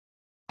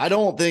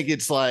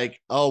it's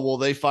like, oh, well,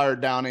 they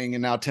fired Downing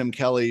and now Tim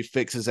Kelly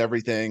fixes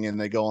everything and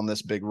they go on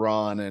this big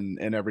run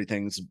and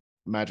everything's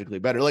magically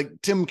better. Like,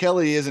 Tim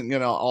Kelly isn't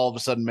going to all of a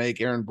sudden make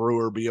Aaron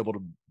Brewer be able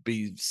to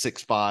be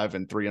 6'5"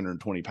 and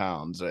 320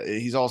 pounds.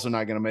 He's also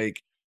not going to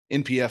make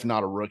NPF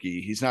not a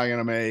rookie. He's not going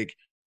to make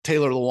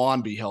Taylor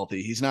Lewan be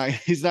healthy. He's not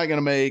going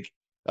to make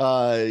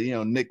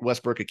Nick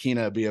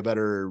Westbrook-Akina be a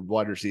better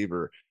wide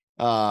receiver.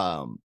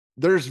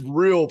 There's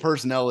real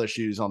personnel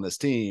issues on this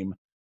team.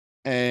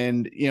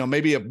 And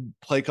maybe a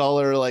play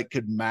caller like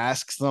could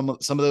mask some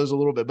of those a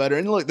little bit better.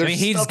 And look,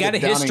 he's got a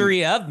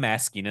history of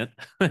masking it.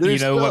 You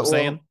know what I'm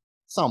saying?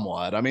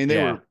 Somewhat. I mean,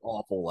 they were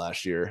awful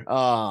last year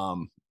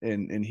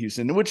in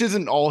Houston, which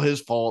isn't all his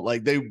fault.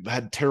 Like, they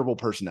had terrible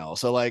personnel,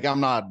 so like I'm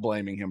not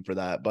blaming him for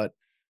that. But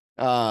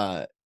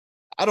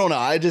I don't know.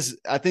 I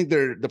think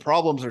the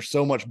problems are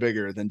so much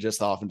bigger than just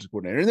the offensive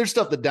coordinator. And there's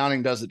stuff that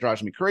Downing does that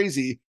drives me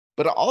crazy.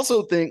 But I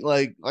also think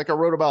like I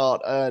wrote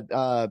about at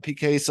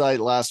PK site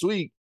last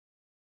week.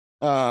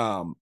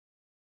 Some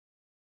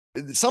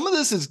of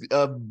this is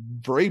a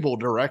Vrabel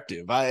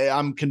directive.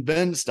 I'm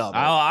convinced of it.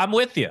 Oh, I'm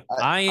with you.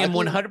 I am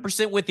think,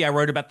 100% with you. I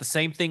wrote about the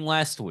same thing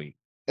last week.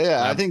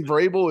 Yeah, I think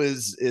Vrabel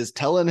is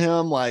telling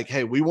him like,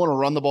 hey, we want to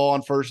run the ball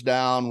on first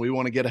down. We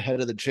want to get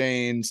ahead of the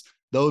chains.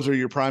 Those are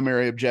your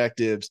primary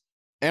objectives.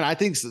 And I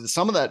think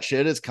some of that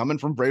shit is coming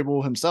from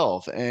Vrabel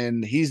himself,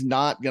 and he's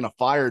not going to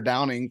fire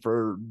Downing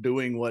for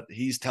doing what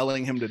he's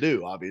telling him to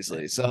do,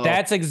 obviously. So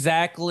that's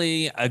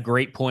exactly a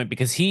great point,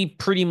 because he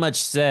pretty much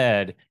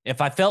said,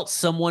 if I felt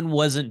someone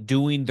wasn't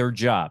doing their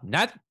job,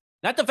 not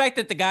the fact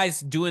that the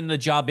guy's doing the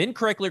job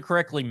incorrectly or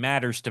correctly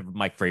matters to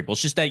Mike Vrabel.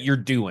 It's just that you're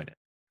doing it,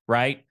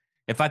 right?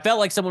 If I felt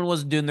like someone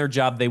wasn't doing their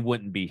job, they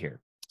wouldn't be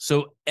here.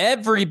 So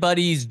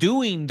everybody's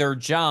doing their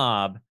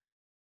job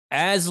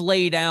as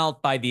laid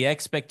out by the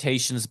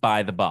expectations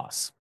by the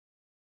boss.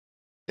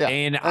 Yeah.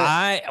 And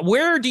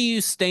where do you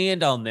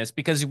stand on this?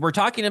 Because we're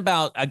talking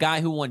about a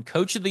guy who won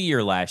Coach of the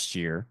Year last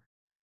year.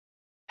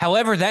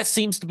 However, that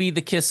seems to be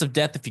the kiss of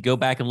death. If you go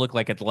back and look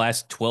like at the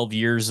last 12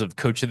 years of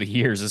Coach of the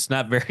Years, it's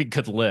not a very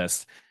good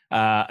list.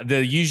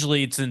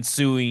 Usually it's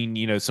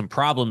ensuing, some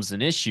problems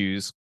and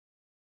issues.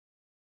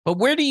 But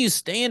where do you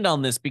stand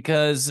on this?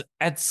 Because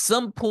at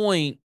some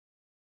point,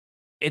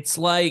 it's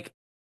like,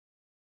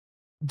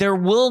 there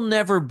will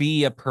never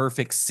be a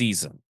perfect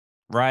season,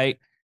 right?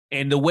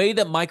 And the way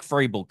that Mike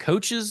Vrabel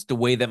coaches, the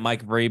way that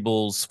Mike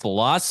Vrabel's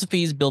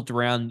philosophy is built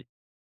around,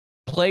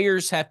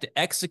 players have to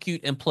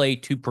execute and play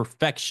to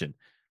perfection.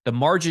 The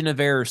margin of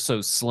error is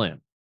so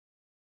slim.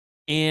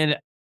 And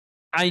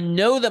I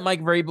know that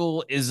Mike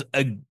Vrabel is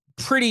a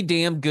pretty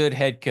damn good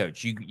head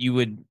coach. You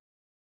would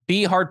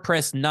be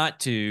hard-pressed not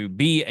to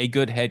be a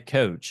good head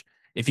coach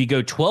if you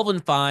go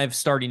 12-5,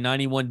 starting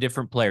 91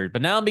 different players.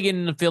 But now I'm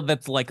beginning to feel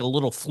that's like a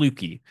little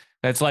fluky.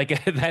 That's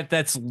like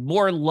that's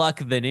more luck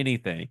than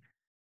anything.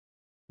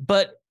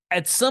 But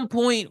at some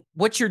point,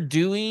 what you're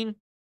doing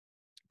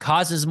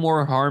causes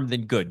more harm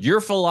than good.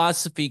 Your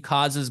philosophy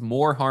causes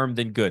more harm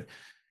than good.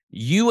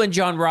 You and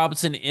John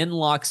Robinson in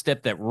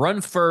lockstep that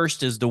run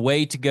first is the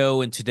way to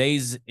go in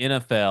today's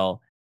NFL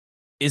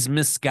is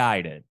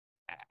misguided.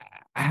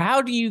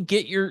 How do you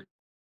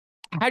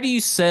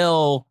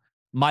sell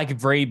Mike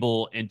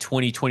Vrabel in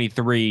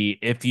 2023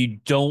 if you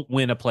don't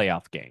win a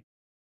playoff game?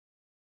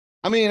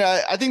 I mean,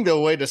 I think the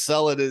way to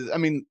sell it is,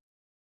 and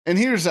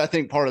here's, I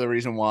think, part of the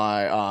reason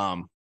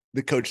why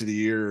the Coach of the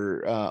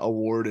Year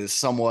award is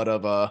somewhat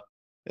of a,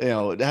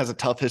 it has a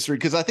tough history,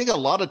 because I think a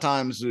lot of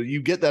times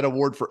you get that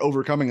award for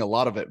overcoming a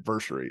lot of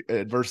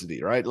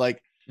adversity, right?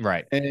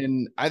 Right.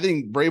 And I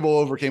think Vrabel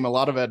overcame a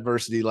lot of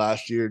adversity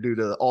last year due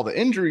to all the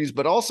injuries,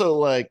 but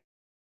also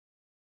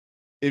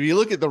if you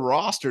look at the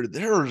roster,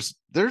 there's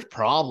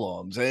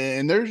problems,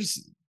 and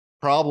there's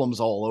problems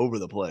all over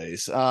the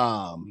place.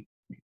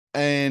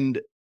 And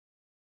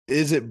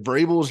is it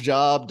Vrabel's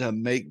job to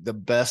make the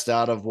best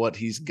out of what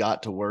he's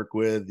got to work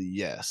with?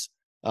 Yes.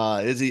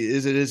 Is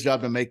it his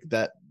job to make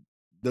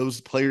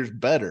those players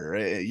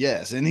better?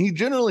 Yes. And he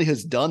generally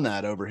has done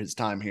that over his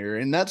time here.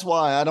 And that's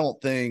why I don't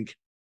think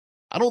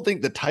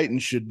the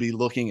Titans should be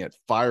looking at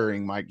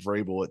firing Mike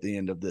Vrabel at the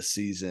end of this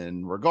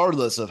season,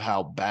 regardless of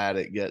how bad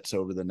it gets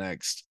over the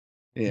next.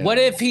 What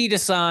if he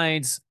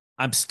decides,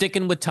 I'm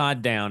sticking with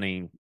Todd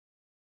Downing?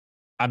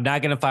 I'm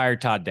not going to fire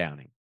Todd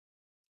Downing.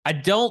 I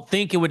don't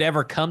think it would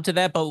ever come to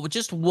that, but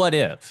just what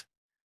if?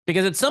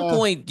 Because at some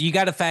point, you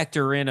got to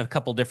factor in a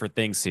couple different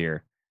things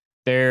here.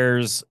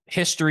 There's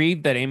history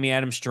that Amy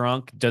Adams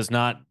Strunk does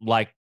not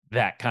like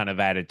that kind of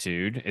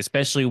attitude,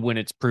 especially when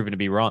it's proven to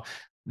be wrong.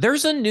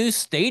 There's a new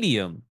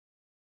stadium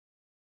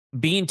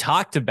being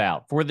talked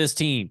about for this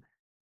team.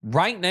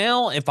 Right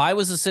now, if I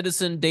was a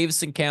citizen of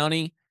Davidson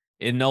County,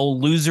 in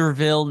old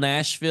Loserville,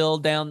 Nashville,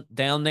 down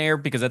there,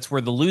 because that's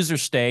where the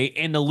losers stay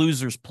and the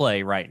losers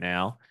play right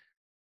now.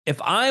 If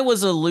I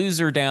was a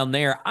loser down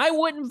there, I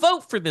wouldn't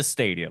vote for this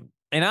stadium.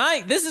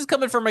 And this is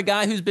coming from a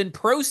guy who's been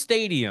pro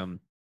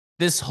stadium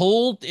this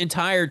whole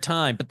entire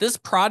time. But this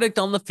product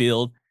on the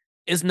field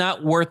is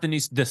not worth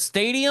the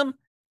stadium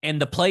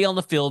and the play on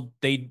the field.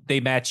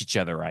 They match each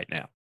other right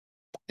now.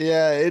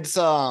 Yeah, it's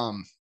I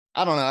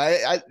don't know.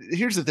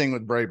 Here's the thing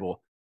with Vrabel.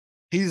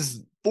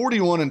 He's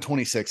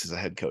 41-26 as a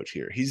head coach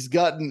here.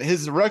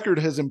 His record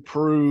has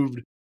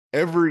improved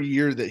every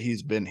year that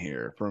he's been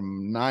here,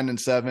 from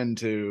 9-7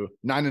 to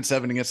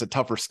 9-7 against a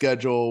tougher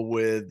schedule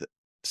with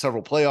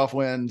several playoff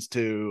wins,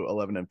 to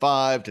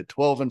 11-5 to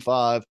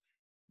 12-5,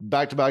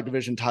 back-to-back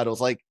division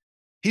titles.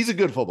 He's a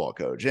good football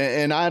coach.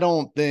 And I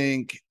don't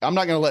think I'm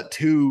not going to let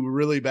two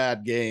really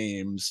bad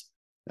games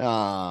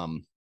throw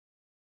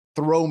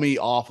me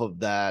off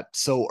of that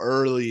so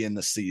early in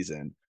the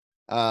season.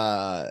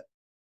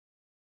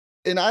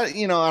 And I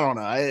don't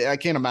know. I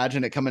can't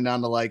imagine it coming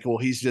down to well,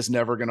 he's just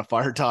never going to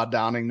fire Todd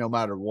Downing no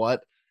matter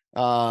what.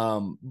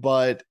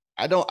 But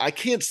I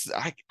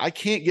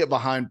can't get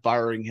behind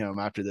firing him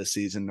after this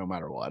season, no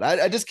matter what.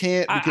 I just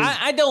can't because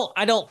I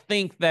don't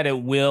think that it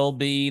will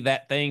be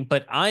that thing,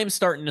 but I'm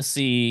starting to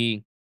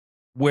see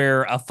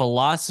where a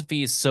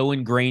philosophy is so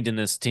ingrained in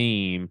this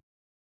team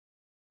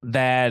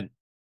that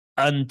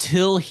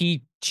until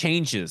he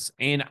changes,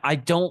 and I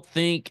don't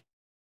think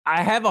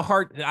I have a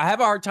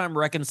hard time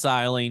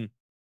reconciling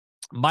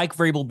Mike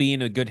Vrabel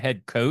being a good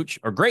head coach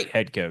or great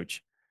head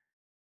coach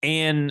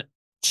and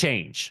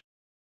change.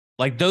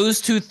 Like those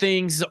two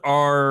things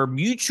are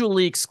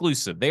mutually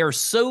exclusive. They are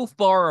so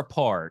far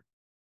apart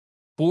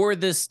for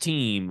this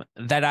team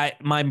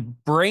that my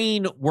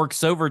brain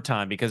works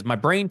overtime because my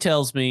brain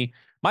tells me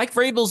Mike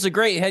Vrabel's a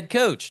great head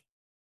coach.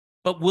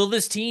 But will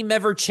this team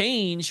ever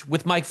change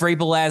with Mike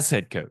Vrabel as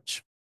head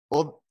coach?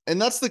 well, and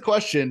that's the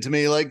question to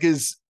me. Like,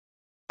 is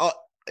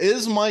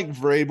Mike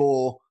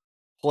Vrabel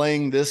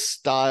playing this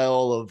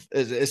style of,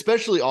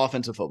 especially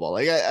offensive football?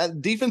 Like,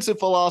 defensive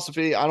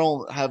philosophy, I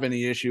don't have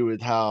any issue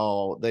with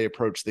how they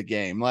approach the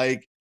game.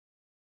 Like,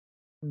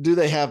 do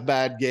they have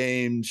bad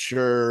games?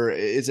 Sure.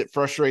 Is it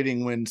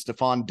frustrating when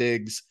Stephon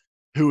Diggs,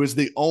 who is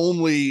the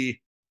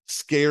only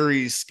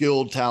scary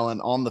skilled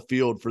talent on the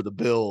field for the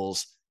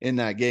Bills in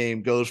that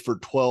game, goes for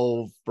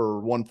 12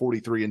 for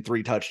 143 and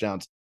 3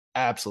 touchdowns?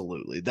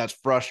 Absolutely. That's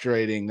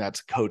frustrating.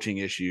 That's a coaching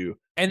issue.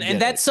 And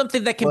that's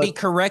something that can be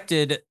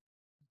corrected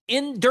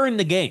during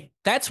the game.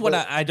 That's what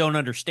I don't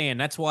understand.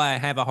 That's why I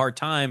have a hard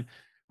time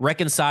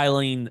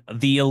reconciling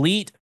the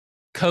elite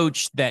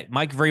coach that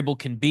Mike Vrabel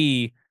can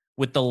be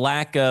with the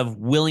lack of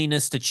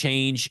willingness to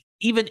change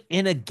even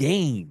in a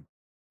game.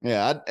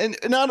 Yeah, and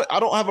I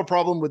don't have a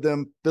problem with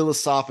them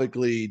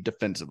philosophically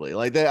defensively.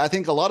 Like I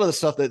think a lot of the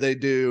stuff that they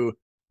do,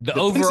 the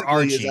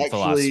overarching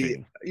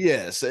philosophy,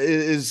 yes,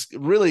 is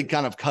really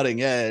kind of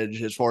cutting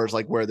edge as far as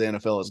like where the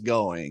NFL is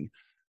going,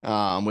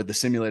 with the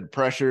simulated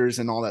pressures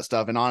and all that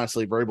stuff. And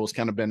honestly, Vrabel's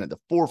kind of been at the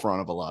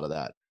forefront of a lot of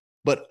that.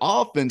 But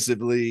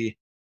offensively,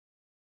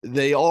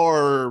 they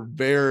are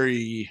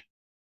very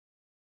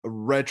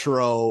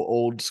retro,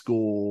 old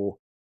school.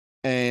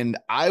 And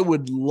I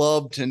would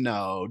love to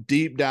know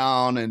deep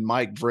down in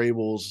Mike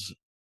Vrabel's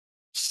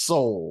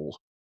soul,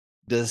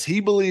 does he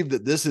believe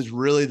that this is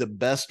really the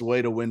best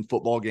way to win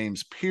football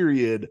games,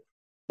 period?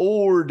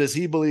 Or does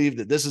he believe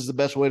that this is the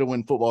best way to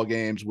win football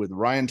games with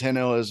Ryan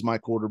Tannehill as my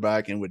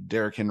quarterback and with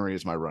Derrick Henry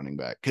as my running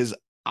back? Because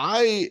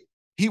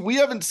we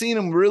haven't seen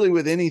him really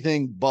with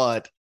anything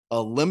but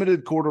a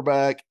limited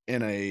quarterback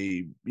and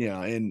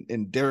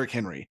in Derrick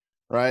Henry,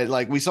 right?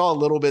 Like we saw a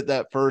little bit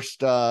that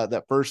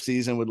first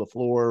season with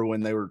LaFleur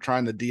when they were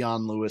trying the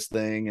Dion Lewis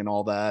thing and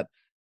all that.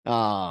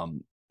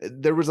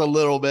 There was a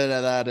little bit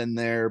of that in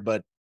there,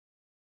 but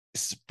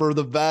for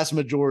the vast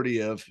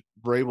majority of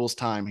Vrabel's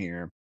time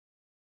here,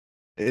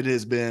 it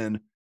has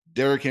been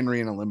Derrick Henry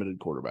and a limited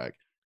quarterback.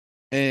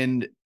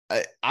 And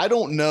I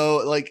don't know,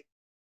 like,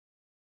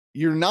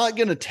 you're not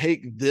going to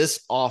take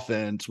this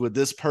offense with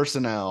this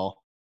personnel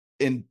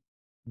and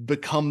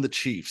become the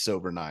Chiefs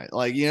overnight.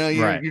 Like,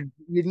 you're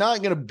not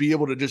going to be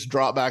able to just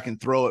drop back and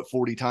throw it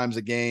 40 times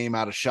a game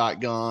out of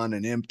shotgun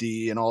and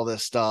empty and all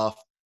this stuff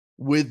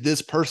with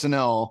this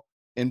personnel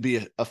and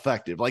be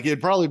effective. Like,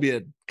 it'd probably be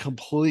a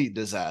complete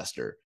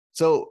disaster.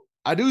 So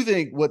I do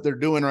think what they're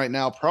doing right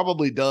now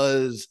probably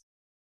does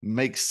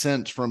make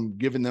sense from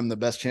giving them the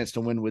best chance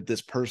to win with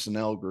this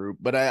personnel group.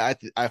 But I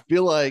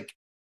feel like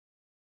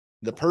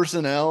the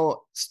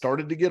personnel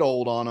started to get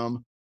old on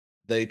them.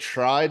 They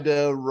tried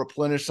to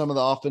replenish some of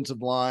the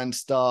offensive line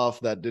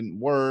stuff that didn't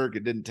work.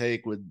 It didn't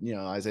take with,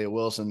 Isaiah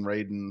Wilson,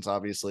 Radens,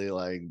 obviously,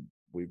 like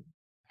we've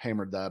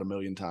hammered that a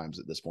million times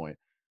at this point.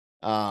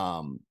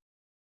 The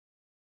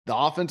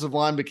offensive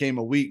line became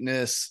a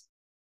weakness.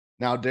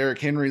 Now Derrick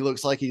Henry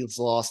looks like he's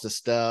lost a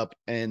step,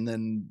 and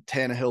then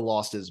Tannehill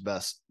lost his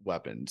best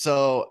weapon.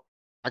 So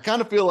I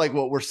kind of feel like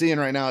what we're seeing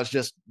right now is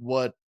just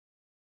what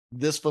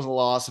this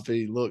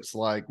philosophy looks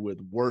like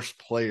with worse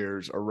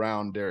players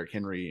around Derrick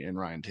Henry and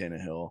Ryan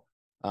Tannehill,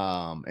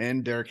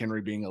 and Derrick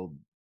Henry being a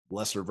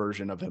lesser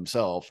version of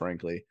himself,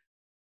 frankly.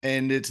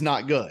 And it's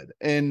not good.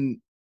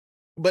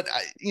 But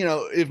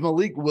if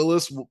Malik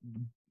Willis,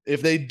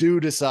 if they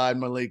do decide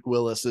Malik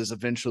Willis is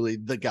eventually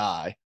the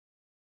guy,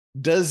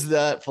 does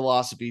that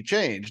philosophy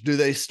change? Do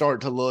they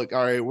start to look,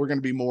 all right, we're going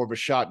to be more of a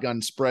shotgun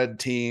spread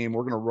team.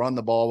 We're going to run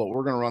the ball, but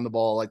we're going to run the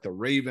ball like the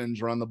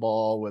Ravens run the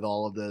ball with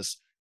all of this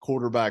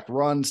quarterback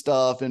run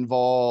stuff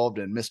involved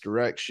and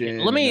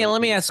misdirection. Let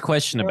me ask a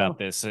question about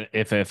this,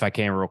 if I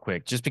can, real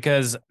quick, just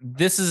because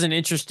this is an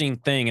interesting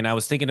thing. And I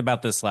was thinking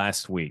about this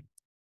last week.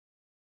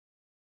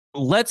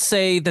 Let's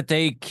say that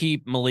they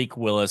keep Malik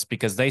Willis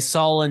because they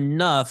saw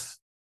enough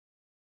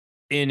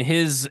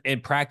in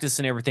practice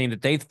and everything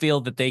that they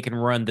feel that they can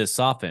run this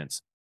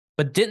offense.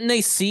 But didn't they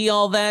see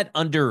all that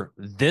under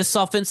this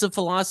offensive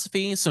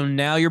philosophy? So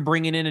now you're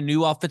bringing in a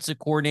new offensive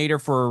coordinator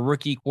for a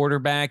rookie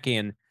quarterback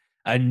and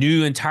a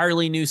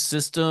entirely new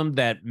system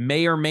that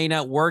may or may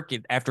not work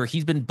after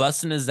he's been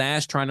busting his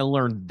ass trying to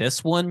learn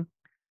this one.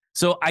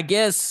 So I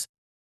guess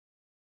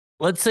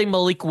let's say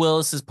Malik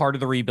Willis is part of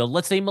the rebuild.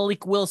 Let's say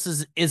Malik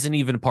Willis isn't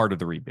even part of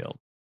the rebuild.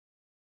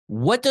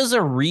 what does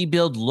a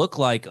rebuild look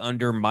like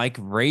under Mike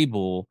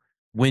Vrabel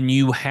when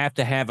you have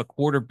to have a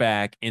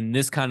quarterback in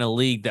this kind of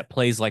league that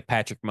plays like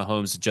Patrick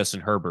Mahomes and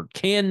Justin Herbert?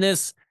 Can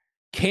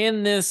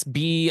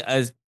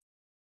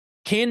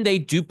they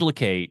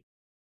duplicate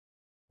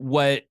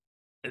what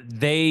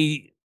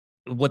they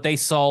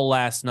saw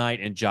last night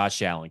in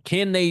Josh Allen?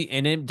 Can they,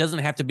 and it doesn't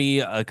have to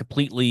be a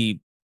completely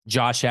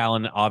Josh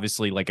Allen,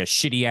 obviously like a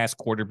shitty ass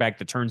quarterback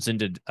that turns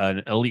into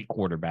an elite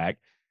quarterback,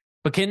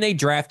 but can they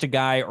draft a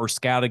guy or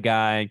scout a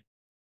guy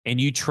and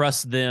you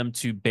trust them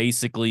to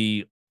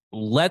basically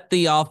let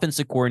the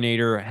offensive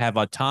coordinator have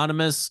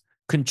autonomous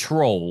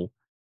control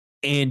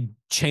and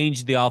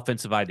change the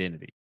offensive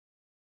identity?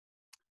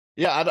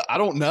 Yeah, I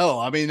don't know.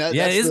 I mean,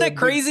 Isn't that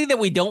crazy that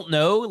we don't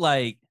know?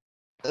 Like,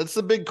 that's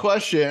the big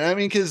question. I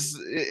mean, because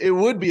it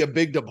would be a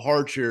big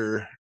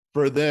departure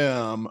for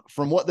them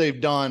from what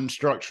they've done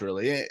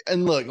structurally.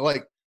 And look,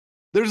 like,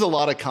 there's a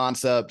lot of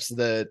concepts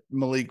that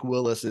Malik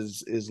Willis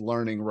is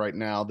learning right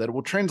now that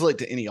will translate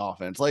to any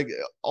offense. Like,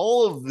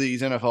 all of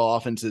these NFL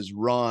offenses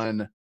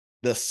run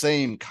the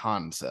same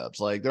concepts.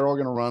 Like, they're all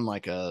going to run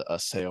like a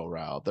sail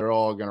route. They're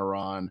all going to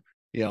run,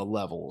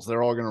 levels.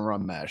 They're all going to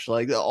run mesh.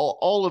 Like,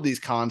 all of these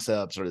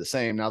concepts are the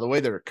same. Now, the way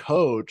they're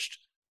coached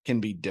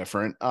can be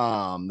different.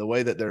 The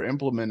way that they're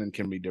implemented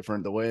can be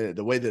different. The way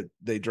that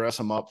they dress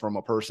them up from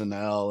a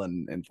personnel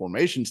and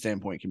formation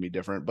standpoint can be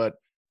different. But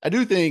I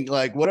do think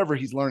like whatever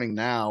he's learning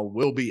now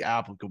will be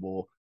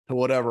applicable to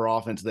whatever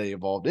offense they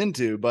evolved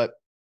into. But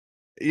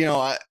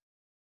I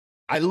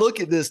look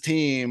at this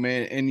team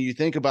and you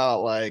think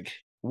about like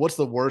what's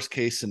the worst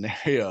case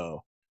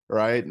scenario,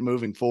 right,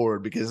 moving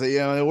forward, because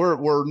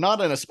we're not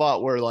in a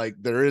spot where like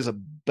there is a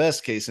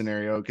best case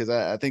scenario, because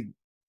I think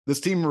this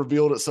team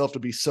revealed itself to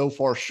be so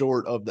far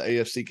short of the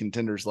AFC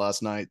contenders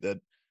last night that,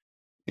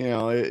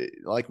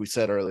 like we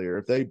said earlier,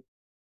 if they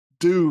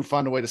do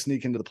find a way to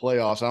sneak into the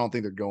playoffs, I don't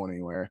think they're going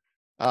anywhere.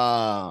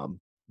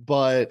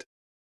 But,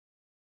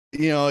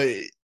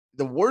 the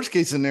worst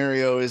case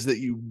scenario is that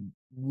you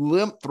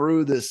limp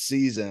through this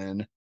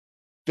season,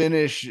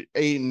 finish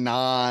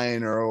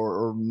 8-9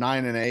 or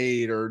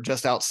 9-8 or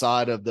just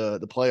outside of the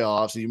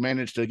playoffs. You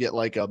manage to get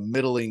like a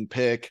middling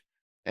pick,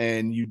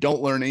 and you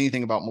don't learn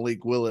anything about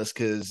Malik Willis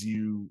because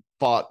you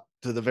fought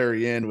to the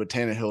very end with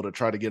Tannehill to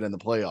try to get in the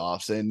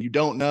playoffs. And you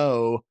don't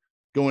know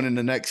going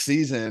into next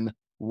season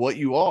what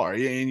you are.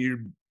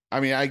 And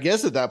I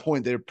guess at that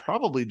point, they'd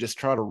probably just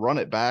try to run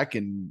it back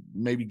and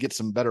maybe get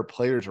some better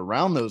players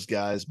around those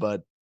guys.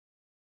 But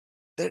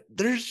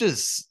there's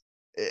just,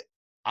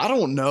 I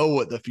don't know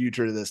what the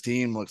future of this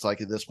team looks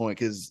like at this point,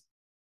 because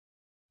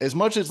as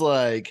much as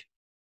like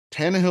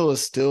Tannehill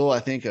is still, I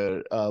think,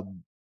 a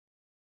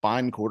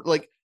fine quarter.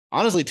 Like,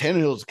 honestly,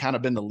 Tannehill's kind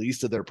of been the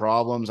least of their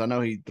problems. I know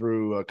he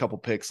threw a couple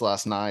picks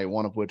last night,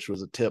 one of which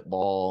was a tip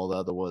ball. The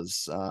other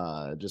was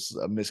just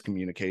a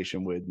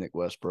miscommunication with Nick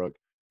Westbrook.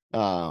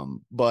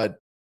 But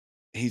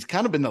he's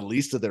kind of been the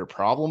least of their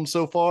problems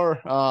so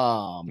far.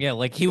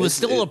 Like he was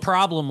still a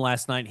problem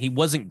last night. He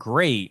wasn't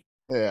great.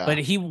 Yeah.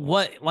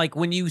 But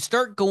when you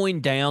start going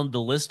down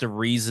the list of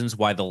reasons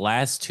why the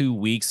last 2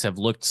 weeks have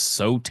looked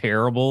so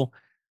terrible,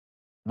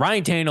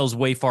 Ryan Tannehill's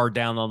way far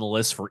down on the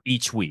list for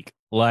each week.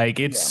 Like,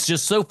 it's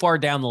just so far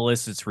down the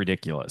list, it's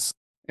ridiculous.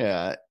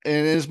 Yeah.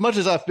 And as much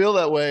as I feel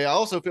that way, I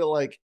also feel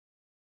like,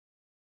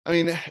 I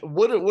mean,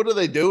 what are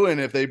they doing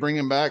if they bring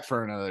him back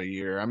for another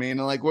year? I mean,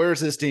 like, where's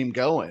this team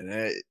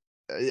going?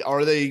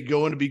 Are they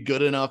going to be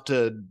good enough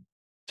to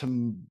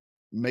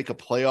make a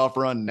playoff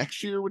run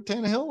next year with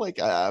Tannehill? Like,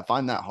 I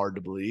find that hard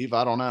to believe.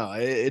 I don't know.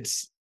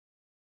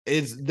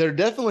 They're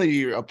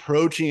definitely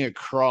approaching a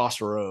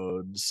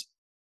crossroads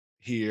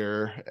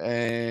here,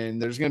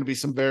 and there's going to be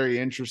some very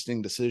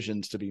interesting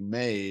decisions to be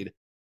made.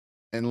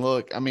 And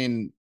look, I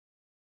mean,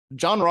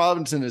 John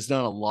Robinson has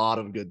done a lot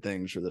of good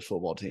things for this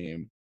football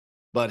team,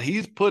 but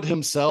he's put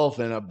himself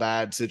in a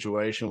bad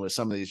situation with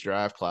some of these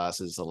draft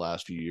classes the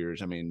last few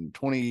years. I mean,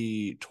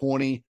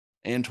 2020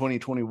 and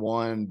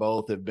 2021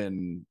 both have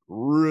been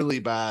really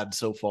bad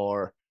so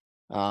far.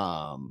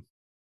 And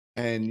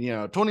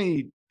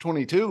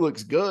 2022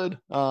 looks good.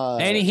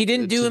 And he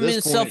didn't do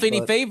himself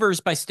any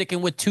favors by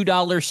sticking with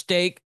 $2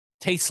 steak,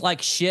 tastes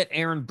like shit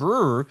Aaron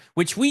Brewer,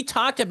 which we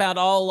talked about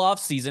all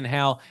offseason,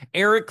 how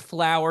Eric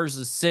Flowers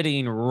is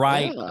sitting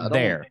right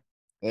there.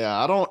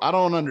 I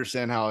don't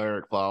understand how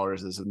Eric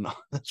Flowers is in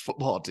this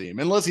football team,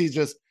 unless he's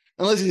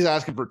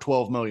asking for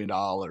 $12 million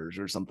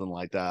or something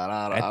like that.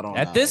 I don't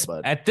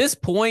know. At this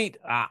point,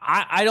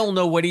 I don't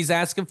know what he's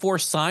asking for.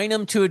 Sign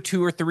him to a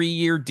 2 or 3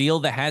 year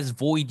deal that has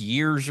void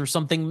years or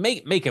something.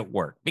 Make it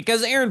work,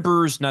 because Aaron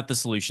Brewer's not the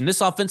solution.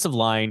 This offensive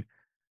line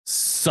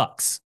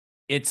sucks.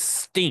 It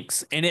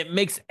stinks, and it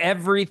makes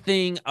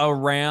everything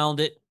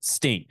around it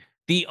stink.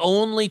 The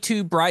only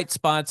two bright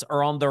spots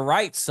are on the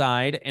right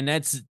side, and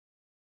that's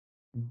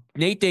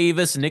Nate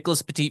Davis and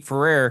Nicholas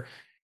Petit-Frere.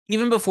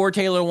 Even before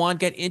Taylor Lewan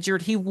got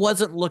injured, he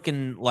wasn't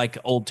looking like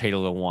old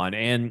Taylor Lewan.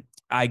 And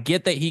I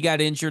get that he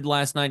got injured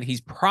last night.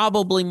 He's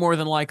probably more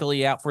than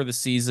likely out for the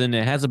season.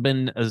 It hasn't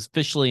been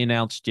officially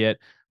announced yet.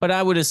 but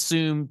I would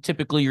assume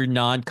typically your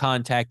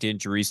non-contact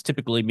injuries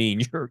typically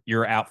mean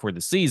you're out for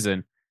the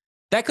season.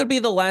 That could be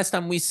the last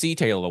time we see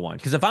Taylor Lewan.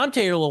 Because if I'm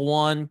Taylor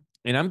Lewan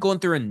and I'm going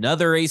through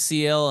another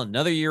ACL,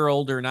 another year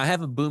older, and I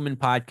have a booming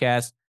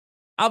podcast,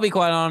 I'll be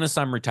quite honest,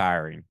 I'm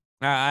retiring.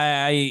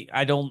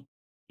 I don't,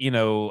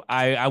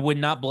 I would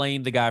not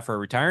blame the guy for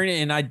retiring,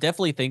 and I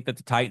definitely think that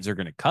the Titans are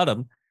going to cut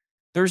him.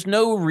 There's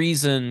no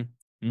reason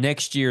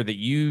next year that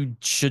you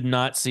should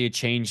not see a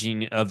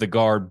changing of the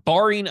guard,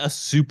 barring a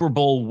Super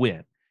Bowl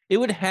win. It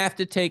would have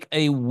to take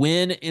a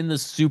win in the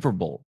Super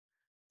Bowl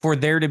for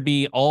there to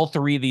be all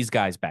three of these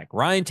guys back.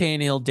 Ryan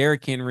Tannehill,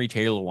 Derrick Henry,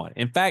 Taylor Lewan.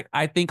 In fact,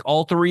 I think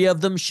all three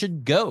of them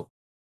should go.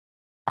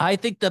 I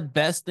think the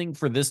best thing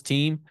for this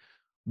team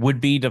would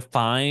be to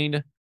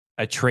find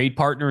a trade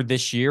partner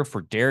this year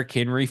for Derrick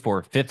Henry for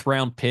a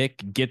 5th-round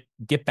pick, get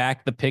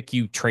back the pick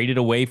you traded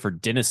away for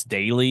Dennis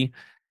Daly,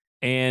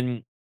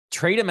 and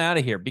trade him out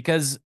of here.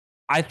 Because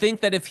I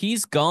think that if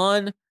he's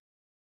gone,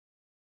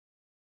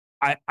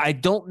 I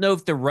don't know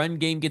if the run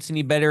game gets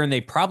any better, and they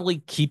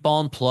probably keep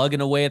on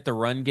plugging away at the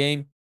run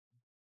game.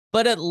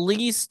 But at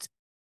least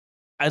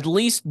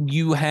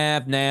you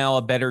have now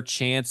a better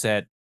chance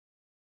at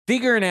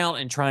figuring out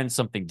and trying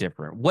something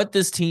different. What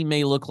this team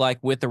may look like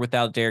with or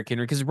without Derrick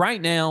Henry. Because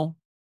right now,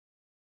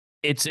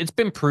 it's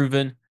been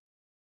proven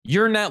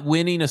you're not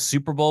winning a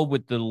Super Bowl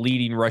with the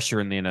leading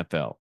rusher in the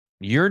NFL.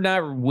 You're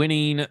not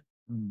winning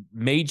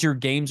major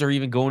games or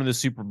even going to the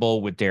Super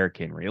Bowl with Derrick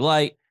Henry.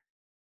 Like,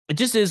 it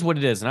just is what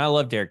it is. And I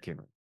love Derrick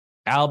Henry.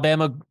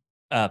 Alabama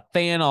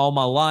fan all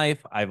my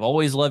life. I've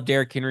always loved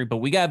Derrick Henry, but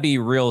we got to be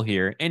real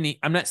here. And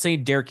I'm not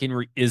saying Derrick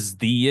Henry is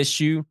the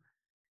issue.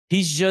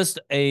 He's just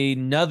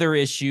another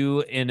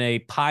issue in a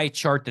pie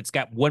chart that's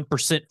got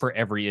 1% for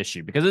every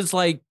issue, because it's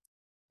like,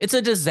 it's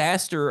a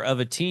disaster of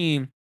a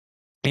team.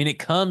 And it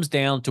comes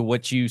down to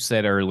what you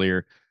said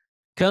earlier.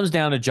 Comes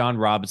down to John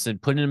Robinson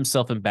putting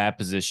himself in bad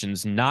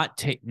positions,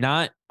 not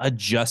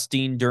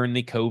adjusting during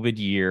the COVID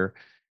year,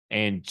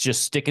 and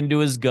just sticking to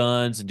his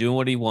guns and doing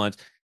what he wants.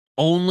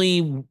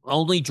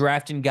 Only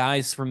drafting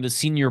guys from the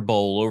Senior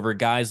Bowl over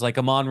guys like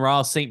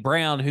Amon-Ra St.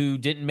 Brown, who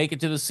didn't make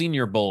it to the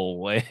Senior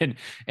Bowl,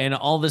 and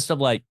all this stuff.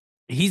 Like,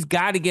 he's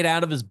got to get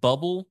out of his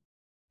bubble,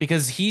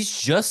 because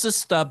he's just as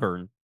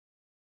stubborn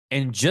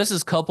and just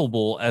as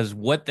culpable as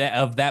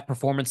that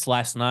performance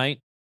last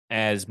night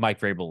as Mike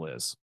Vrabel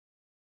is.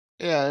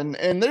 Yeah,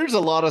 and there's a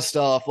lot of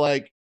stuff.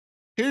 Like,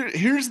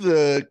 here's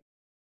the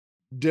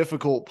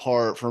difficult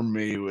part for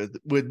me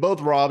with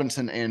both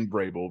Robinson and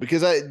Vrabel,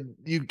 because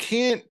you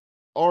can't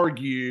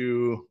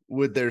argue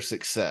with their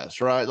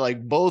success, right?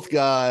 Like, both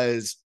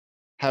guys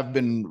have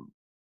been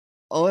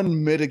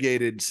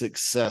unmitigated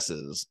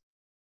successes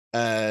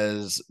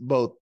as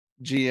both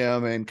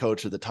GM and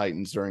coach of the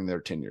Titans during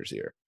their tenures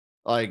here.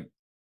 Like,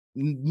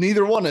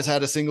 neither one has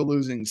had a single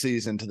losing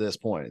season to this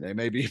point. They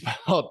may be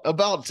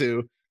about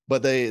to,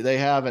 but they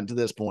haven't to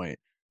this point.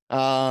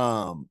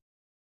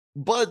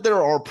 But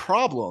there are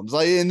problems,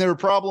 and there are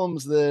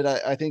problems that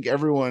I think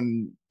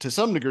everyone to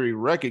some degree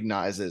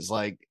recognizes.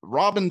 Like,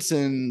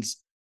 Robinson's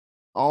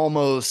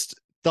almost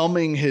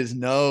thumbing his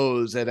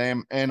nose at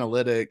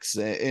analytics,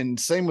 and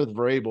same with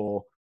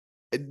Vrabel.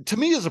 To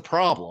me, is a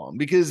problem,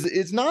 because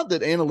it's not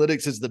that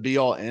analytics is the be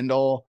all end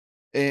all.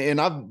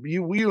 And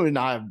you and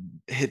I have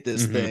hit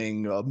this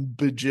thing a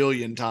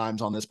bajillion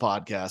times on this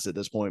podcast at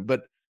this point,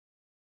 but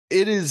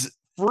it is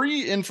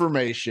free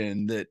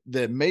information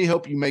that may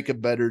help you make a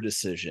better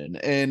decision.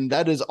 And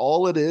that is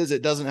all it is.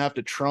 It doesn't have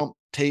to trump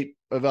tape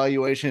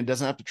evaluation. It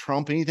doesn't have to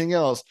trump anything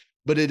else,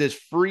 but it is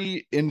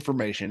free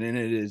information, and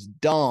it is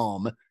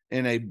dumb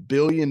in a $1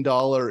 billion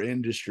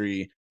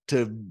industry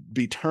to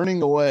be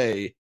turning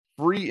away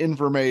free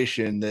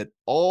information that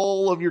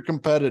all of your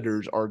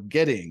competitors are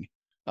getting.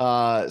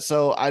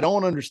 So I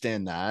don't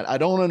understand that. I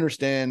don't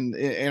understand.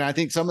 And I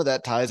think some of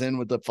that ties in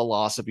with the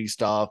philosophy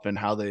stuff and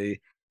how they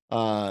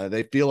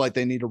feel like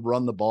they need to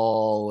run the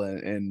ball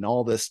and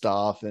all this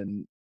stuff.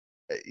 And,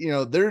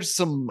 there's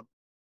some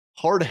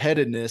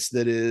hard-headedness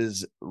that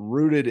is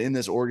rooted in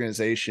this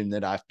organization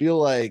that I feel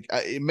like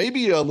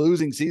maybe a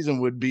losing season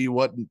would be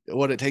what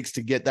it takes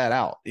to get that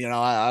out.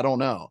 I don't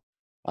know.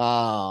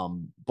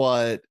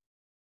 But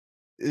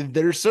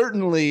there's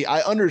certainly, I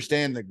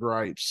understand the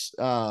gripes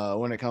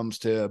when it comes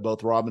to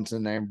both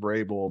Robinson and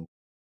Vrabel,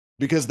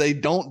 because they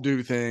don't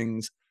do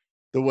things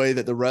the way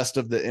that the rest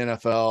of the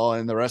NFL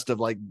and the rest of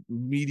like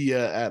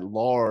media at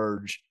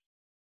large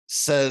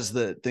says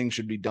that things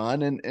should be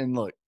done. And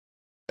look,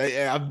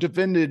 I've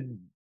defended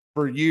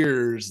for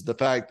years the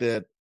fact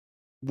that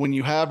when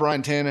you have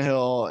Ryan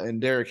Tannehill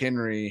and Derrick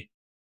Henry,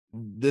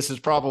 this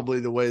is probably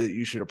the way that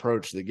you should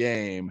approach the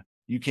game.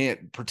 You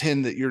can't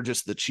pretend that you're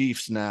just the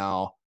Chiefs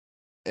now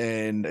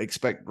and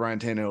expect Ryan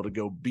Tannehill to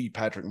go beat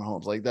Patrick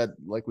Mahomes like that.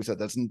 Like we said,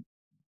 that's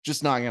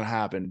just not going to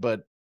happen.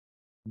 But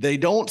they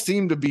don't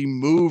seem to be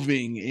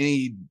moving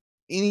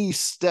any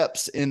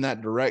steps in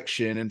that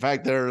direction. In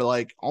fact, they're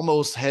like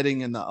almost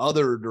heading in the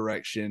other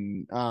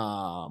direction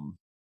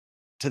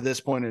to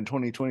this point in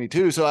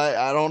 2022. So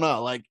I don't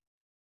know. Like,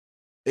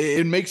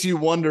 it makes you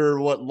wonder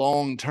what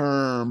long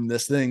term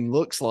this thing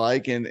looks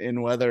like,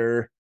 and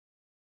whether,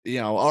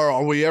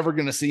 are we ever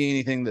going to see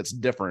anything that's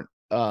different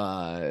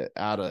out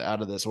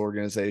of this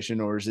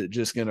organization, or is it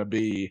just going to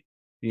be,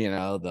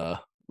 the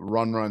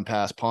run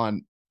pass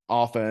punt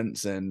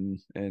offense and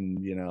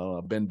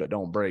a bend but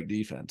don't break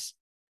defense.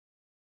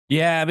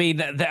 Yeah, I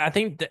mean, I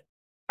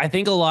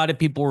think a lot of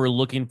people were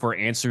looking for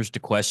answers to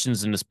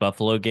questions in this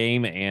Buffalo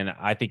game, and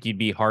I think you'd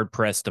be hard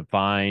pressed to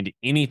find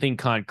anything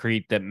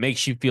concrete that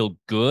makes you feel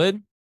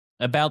good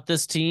about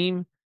this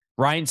team.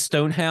 Ryan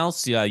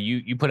Stonehouse,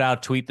 you put out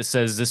a tweet that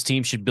says this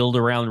team should build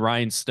around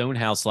Ryan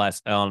Stonehouse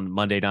on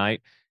Monday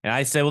night, and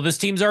I said, well, this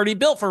team's already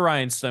built for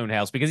Ryan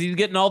Stonehouse because he's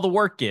getting all the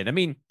work in. I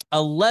mean,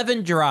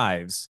 11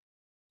 drives.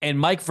 And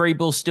Mike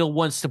Vrabel still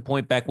wants to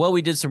point back, well,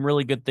 we did some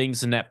really good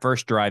things in that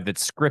first drive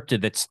that's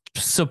scripted, that's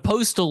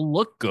supposed to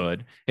look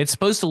good. It's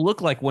supposed to look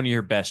like one of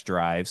your best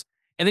drives.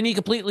 And then you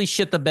completely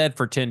shit the bed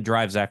for 10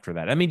 drives after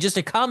that. I mean, just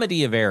a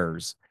comedy of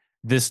errors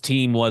this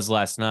team was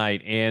last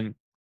night. And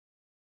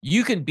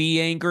you can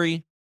be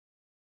angry.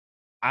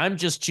 I'm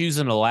just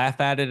choosing to laugh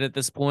at it at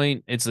this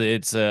point. It's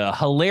a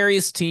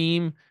hilarious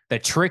team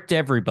that tricked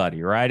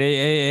everybody, right?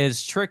 It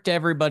has tricked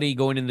everybody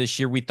going in this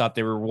year. We thought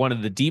they were one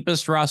of the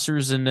deepest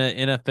rosters in the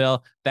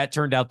NFL. That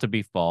turned out to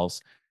be false.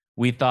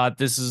 We thought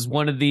this is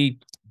one of the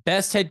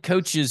best head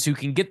coaches who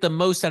can get the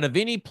most out of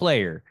any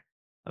player.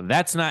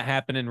 That's not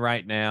happening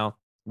right now.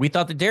 We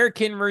thought that Derrick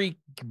Henry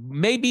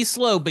may be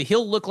slow, but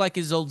he'll look like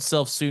his old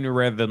self sooner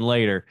rather than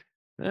later.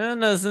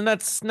 And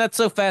that's not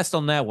so fast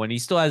on that one. He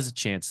still has a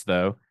chance,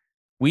 though.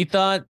 We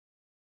thought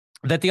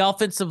that the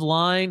offensive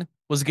line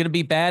was going to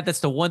be bad. That's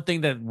the one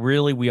thing that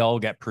really we all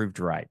got proved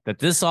right, that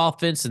this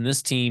offense and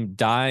this team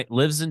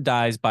lives and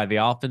dies by the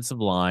offensive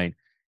line,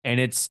 and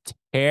it's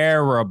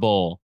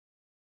terrible.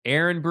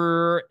 Aaron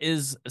Brewer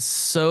is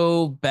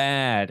so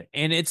bad,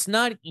 and it's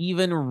not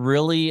even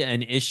really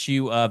an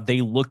issue of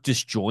they look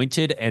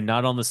disjointed and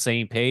not on the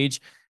same page.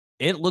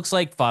 It looks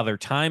like Father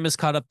Time has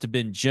caught up to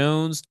Ben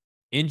Jones.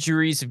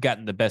 Injuries have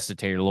gotten the best of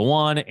Taylor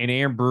Lewan, and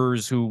Aaron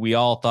Brewer's who we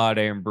all thought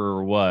Aaron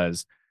Brewer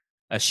was,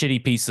 a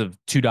shitty piece of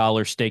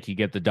 $2 steak you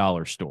get at the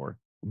dollar store.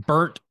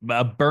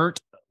 A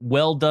burnt,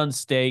 well done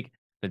steak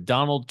that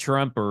Donald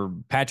Trump or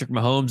Patrick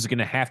Mahomes is going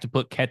to have to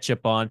put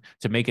ketchup on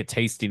to make it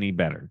taste any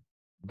better.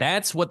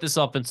 That's what this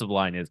offensive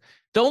line is.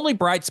 The only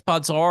bright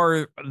spots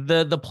are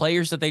the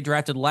players that they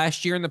drafted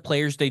last year and the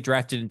players they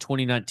drafted in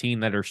 2019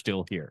 that are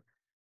still here.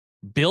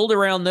 Build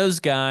around those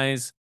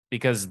guys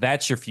because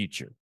that's your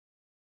future.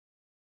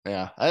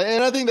 Yeah,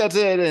 and I think that's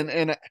it.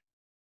 And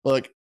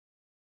look,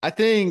 I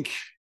think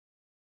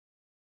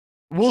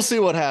we'll see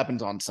what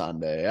happens on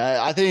Sunday.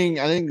 I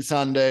think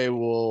Sunday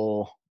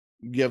will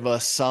give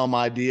us some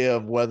idea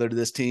of whether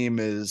this team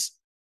is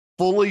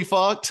fully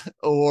fucked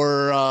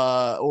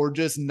or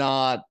just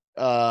not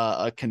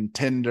a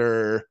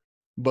contender,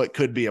 but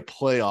could be a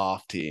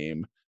playoff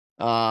team.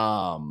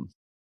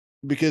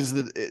 Because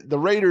the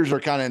Raiders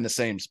are kind of in the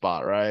same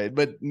spot, right?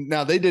 But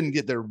now they didn't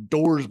get their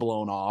doors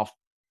blown off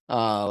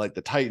like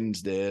the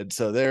Titans did,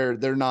 so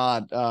they're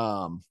not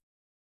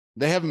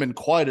they haven't been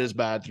quite as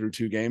bad through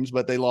 2 games,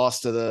 but they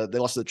lost to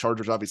the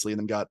Chargers obviously,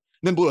 and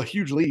then blew a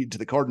huge lead to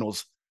the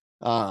Cardinals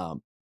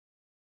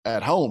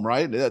at home,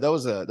 right?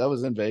 That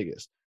was in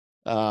Vegas.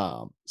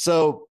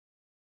 So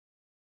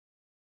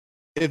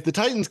if the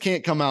Titans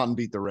can't come out and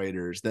beat the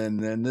Raiders,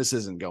 then this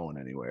isn't going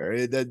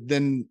anywhere.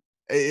 Then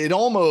it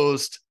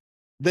almost,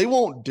 they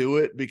won't do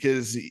it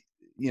because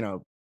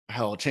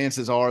hell,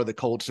 chances are the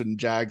Colts and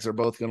Jags are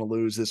both going to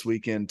lose this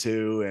weekend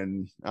too,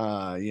 and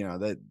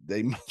that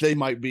they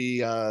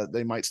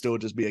might still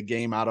just be a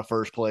game out of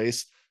first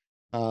place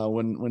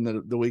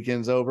when the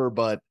weekend's over.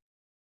 But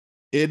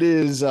it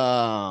is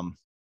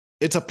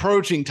it's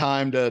approaching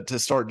time to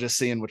start just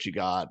seeing what you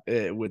got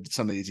with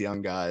some of these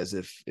young guys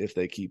if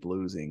they keep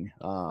losing.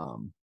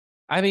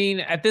 I mean,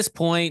 at this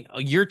point,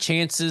 your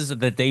chances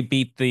that they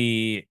beat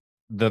the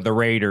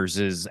Raiders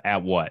is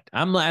at what?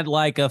 I'm at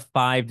like a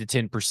 5 to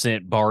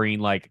 10%, barring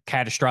like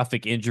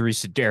catastrophic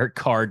injuries to Derek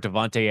Carr,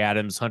 Devontae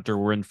Adams, Hunter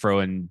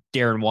Renfrow, and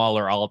Darren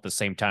Waller all at the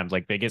same time.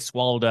 Like they get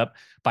swallowed up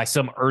by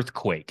some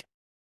earthquake.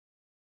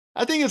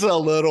 I think it's a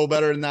little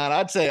better than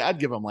that. I'd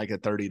give them like a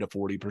 30 to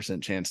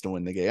 40% chance to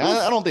win the game.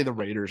 I don't think the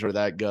Raiders are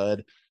that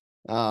good.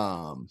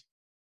 But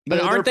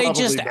aren't they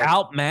just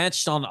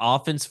outmatched on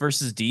offense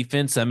versus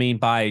defense? I mean,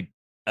 by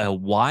a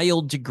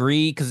wild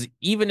degree, because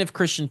even if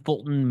Christian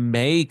Fulton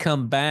may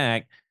come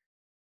back,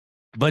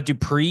 but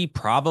Dupree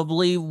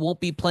probably won't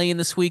be playing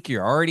this week.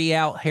 You're already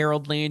out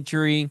Harold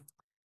Landry.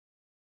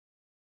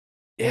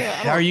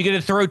 Yeah, are you going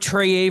to throw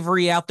Trey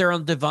Avery out there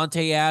on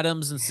Devontae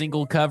Adams in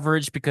single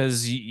coverage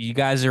because you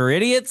guys are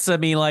idiots? I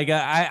mean, like,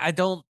 I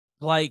don't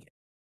like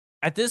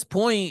at this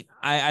point.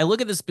 I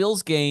look at this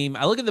Bills game.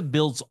 I look at the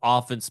Bills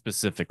offense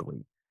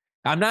specifically.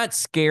 I'm not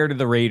scared of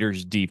the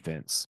Raiders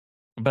defense,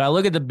 but I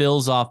look at the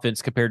Bills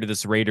offense compared to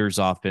this Raiders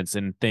offense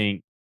and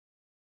think,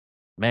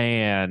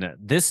 man,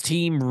 this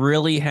team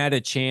really had a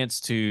chance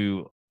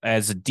to,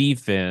 as a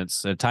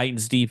defense, a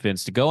Titans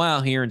defense, to go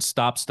out here and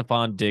stop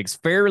Stephon Diggs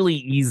fairly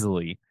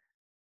easily.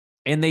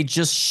 and they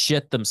just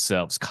shit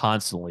themselves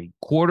constantly,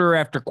 quarter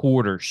after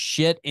quarter,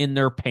 shit in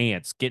their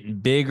pants, getting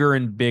bigger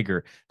and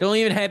bigger. Don't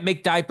even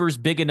make diapers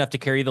big enough to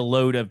carry the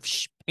load of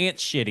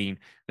pants shitting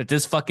that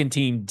this fucking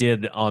team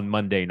did on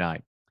Monday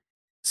night.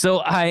 So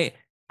I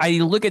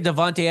look at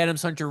Devontae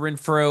Adams, Hunter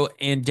Renfrow,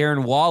 and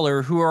Darren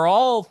Waller, who are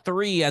all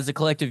three as a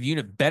collective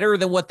unit better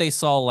than what they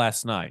saw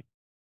last night,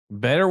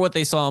 better what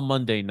they saw on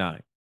Monday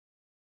night.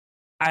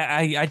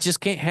 I just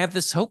can't have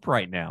this hope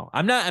right now.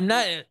 I'm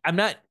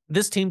not.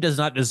 This team does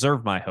not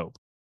deserve my hope.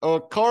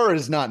 Carr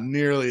is not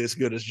nearly as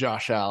good as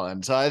Josh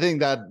Allen. So I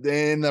think that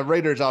in the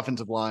Raiders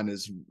offensive line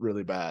is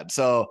really bad.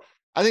 So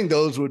I think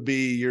those would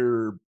be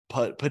your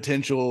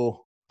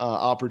potential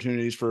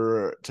opportunities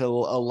to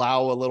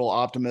allow a little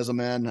optimism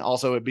in.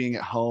 Also, it being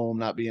at home,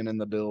 not being in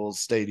the Bills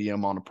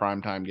stadium on a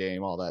primetime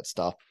game, all that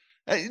stuff.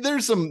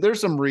 There's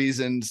some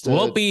reasons.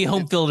 Won't be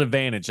home field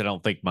advantage, I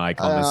don't think,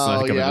 Mike. On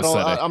this,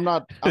 yeah, I'm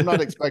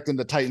not expecting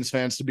the Titans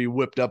fans to be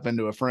whipped up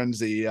into a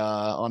frenzy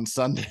on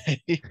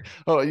Sunday.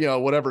 Oh,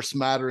 whatever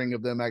smattering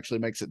of them actually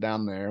makes it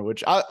down there,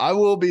 which I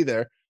will be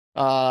there.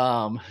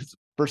 For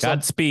some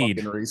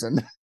Godspeed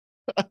reason.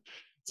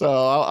 So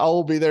I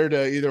will be there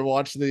to either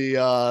watch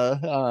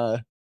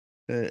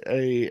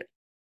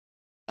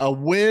a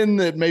win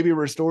that maybe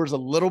restores a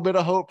little bit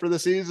of hope for the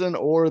season,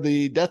 or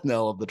the death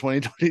knell of the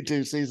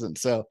 2022 season.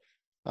 So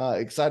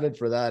excited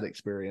for that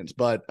experience.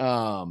 But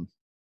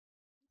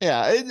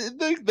yeah,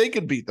 they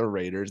could beat the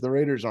Raiders. The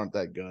Raiders aren't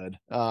that good.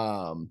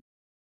 But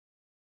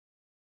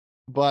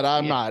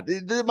I'm not.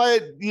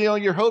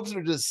 Your hopes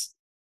are just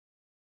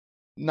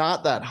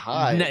not that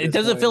high. It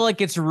doesn't feel like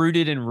it's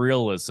rooted in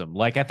realism.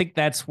 Like, I think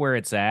that's where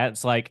it's at.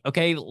 It's like,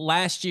 okay,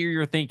 last year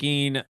you're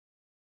thinking,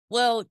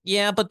 well,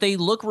 yeah, but they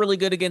look really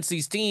good against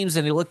these teams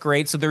and they look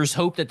great. So there's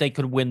hope that they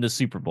could win the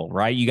Super Bowl,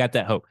 right? You got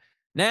that hope.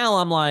 Now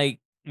I'm like,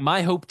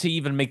 my hope to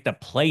even make the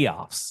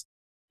playoffs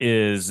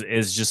is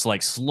just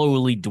like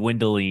slowly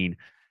dwindling,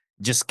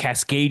 just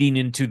cascading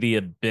into the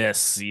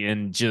abyss,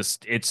 and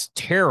just, it's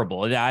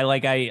terrible.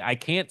 I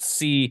can't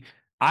see.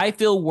 I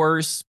feel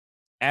worse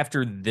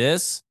after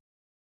this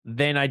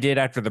than I did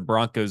after the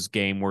Broncos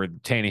game where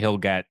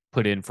Tannehill got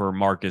put in for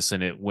Marcus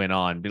and it went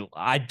on.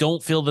 I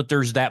don't feel that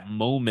there's that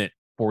moment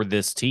for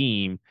this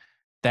team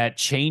that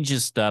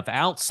changes stuff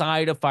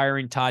outside of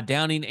firing Todd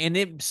Downing, and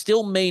it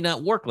still may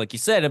not work. Like you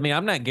said, I mean,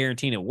 I'm not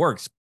guaranteeing it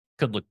works.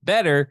 Could look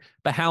better,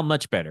 but how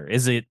much better?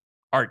 Is it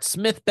Art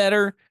Smith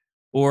better,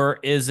 or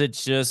is it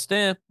just,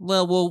 we're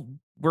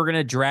going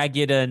to drag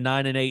you to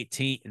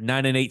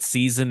 9-8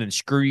 season and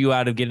screw you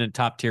out of getting a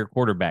top tier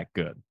quarterback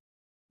good?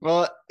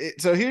 Well,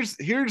 so here's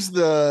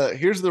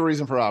the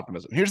reason for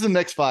optimism. Here's the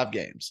next 5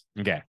 games.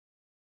 Okay.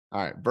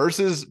 All right.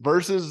 Versus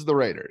the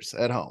Raiders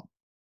at home.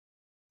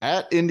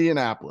 At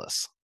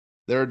Indianapolis,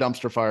 they're a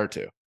dumpster fire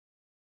too.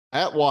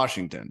 At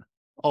Washington,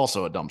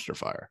 also a dumpster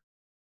fire.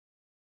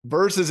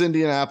 Versus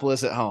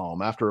Indianapolis at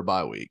home after a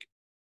bye week.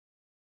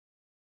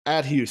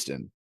 At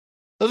Houston.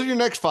 Those are your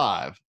next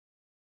 5.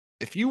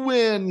 If you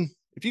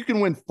can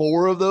win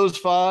 4 of those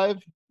 5,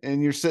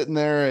 and you're sitting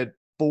there at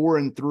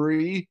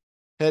 4-3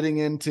 heading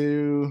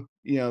into,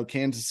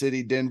 Kansas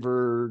City,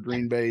 Denver,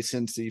 Green Bay,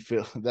 Cincy,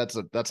 Phil, that's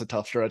a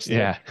tough stretch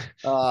there.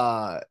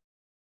 Yeah.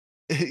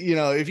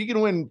 If you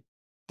can win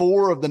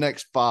 4 of the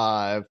next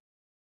 5,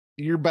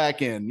 you're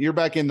back in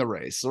the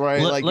race, right?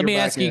 Let me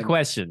ask you a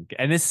question.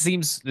 And this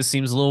seems a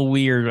little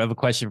weird of a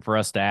question for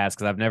us to ask,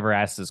 because I've never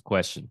asked this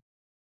question.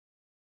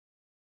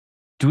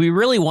 Do we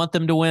really want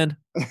them to win?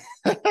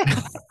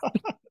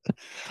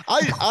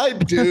 I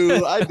do.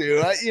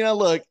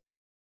 Look,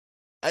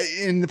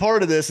 and the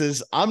part of this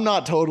is I'm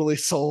not totally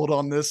sold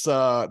on this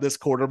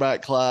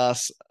quarterback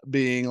class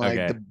being like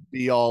the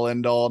be all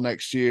end all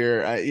next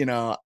year.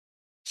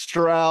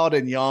 Stroud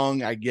and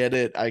Young, I get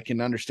it. I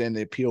can understand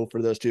the appeal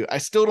for those two. I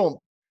still don't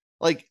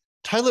like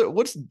Tyler.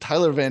 What's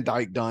Tyler Van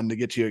Dyke done to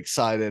get you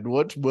excited?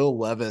 What's Will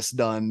Levis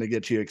done to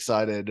get you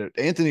excited?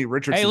 Anthony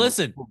Richardson. Hey,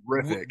 listen,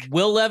 terrific.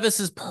 Will Levis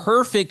is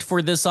perfect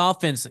for this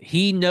offense.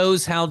 He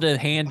knows how to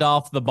hand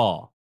off the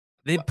ball.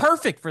 They're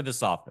perfect for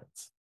this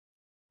offense.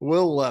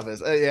 Will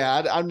Levis.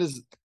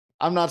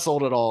 I'm not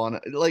sold at all on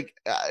it. Like,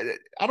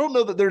 I don't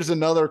know that there's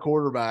another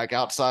quarterback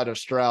outside of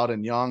Stroud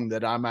and Young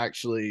that I'm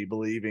actually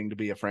believing to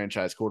be a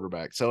franchise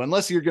quarterback. So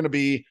unless you're going to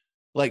be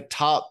like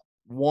top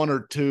 1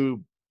 or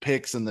 2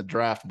 picks in the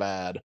draft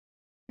bad,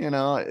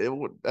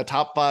 a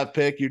top 5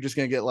 pick, you're just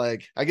going to get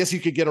I guess you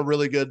could get a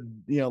really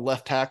good,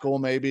 left tackle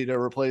maybe to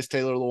replace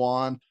Taylor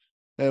Lewan.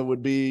 It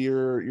would be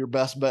your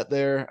best bet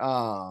there.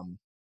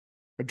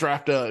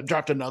 Draft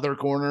another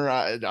corner.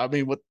 I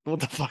mean, what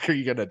the fuck are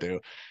you gonna do?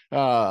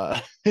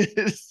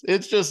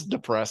 It's just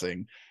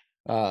depressing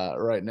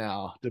right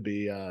now to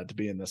be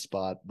in this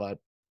spot. But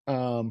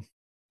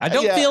I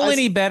don't feel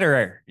any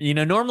better.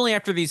 Normally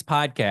after these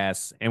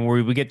podcasts and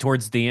we get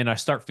towards the end, I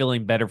start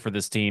feeling better for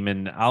this team.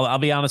 And I'll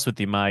be honest with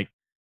you, Mike.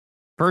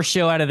 First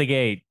show out of the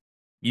gate,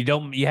 you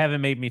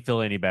haven't made me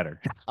feel any better.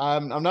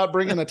 I'm not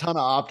bringing a ton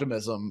of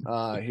optimism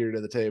here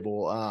to the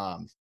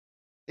table.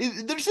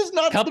 There's just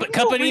not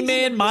company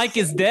man Mike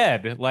is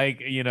dead.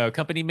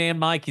 Company man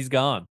Mike, he's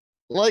gone.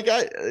 like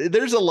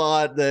there's a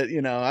lot that,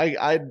 you know,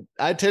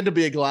 I tend to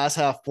be a glass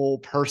half full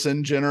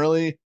person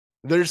generally.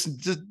 There's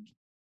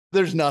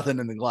nothing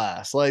in the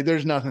glass. Like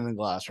there's nothing in the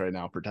glass right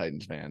now for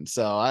Titans fans.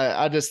 So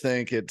I just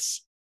think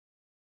it's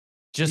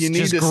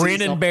just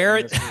grin and bear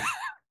it.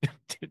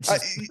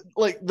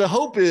 Like the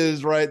hope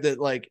is right that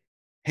like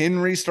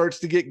Henry starts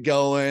to get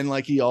going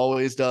like he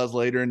always does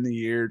later in the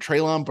year.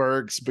 Treylon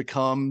Burks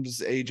becomes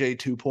AJ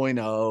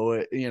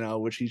 2.0, you know,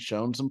 which he's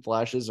shown some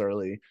flashes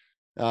early.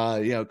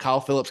 You know, Kyle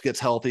Phillips gets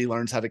healthy,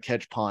 learns how to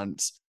catch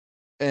punts,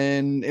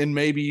 and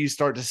maybe you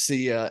start to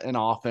see an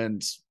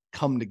offense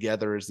come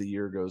together as the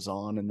year goes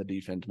on, and the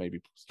defense maybe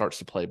starts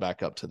to play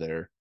back up to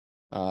their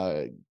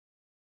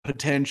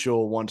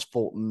potential once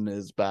Fulton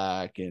is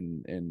back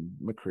and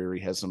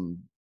McCreary has some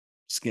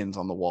skins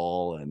on the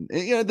wall, and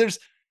you know,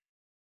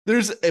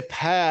 there's a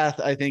path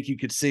I think you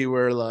could see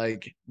where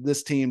like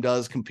this team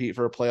does compete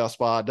for a playoff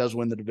spot, does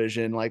win the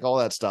division, like all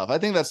that stuff. I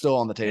think that's still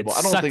on the table.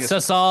 I don't think it's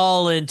us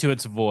all into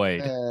its void.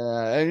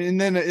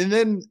 And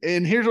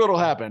here's what'll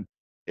happen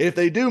if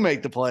they do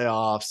make the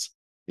playoffs.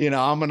 You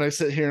know, I'm gonna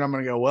sit here and I'm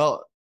gonna go,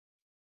 well,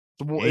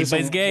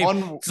 anybody's game.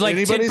 It's like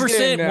 10%,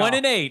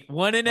 1-8,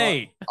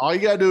 1-8. All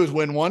you gotta do is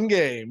win one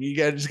game. You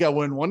just gotta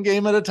win one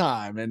game at a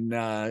time, and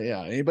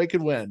yeah, anybody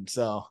could win.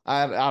 So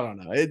I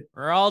don't know.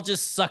 We're all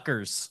just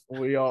suckers.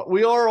 We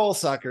are all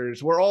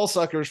suckers. We're all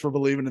suckers for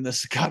believing in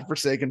this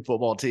godforsaken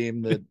football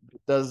team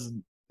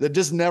that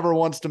just never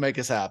wants to make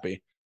us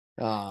happy.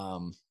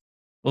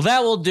 Well,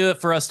 that will do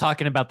it for us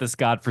talking about this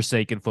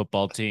godforsaken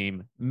football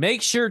team.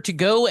 Make sure to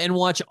go and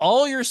watch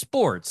all your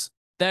sports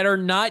that are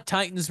not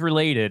Titans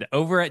related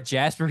over at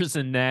Jaspers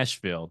in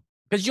Nashville,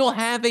 because you'll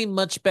have a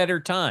much better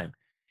time.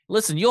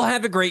 Listen, you'll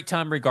have a great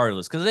time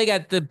regardless, because they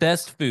got the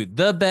best food,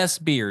 the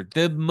best beer,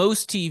 the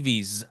most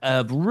TVs,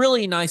 a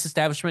really nice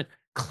establishment,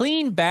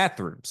 clean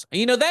bathrooms.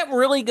 You know, that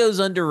really goes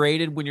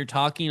underrated when you're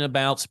talking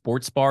about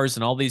sports bars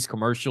and all these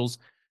commercials.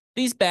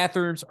 These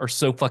bathrooms are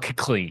so fucking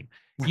clean.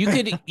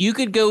 You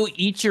could go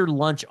eat your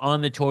lunch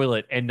on the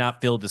toilet and not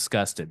feel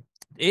disgusted.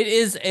 It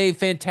is a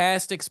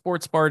fantastic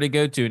sports bar to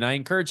go to, and I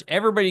encourage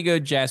everybody to go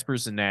to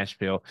Jaspers in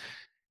Nashville.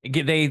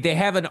 They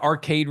have an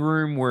arcade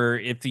room where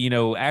if, you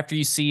know, after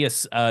you see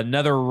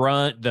another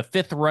run, the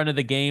fifth run of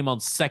the game on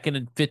 2nd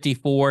and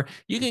 54,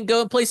 you can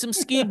go and play some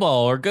skee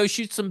ball or go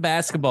shoot some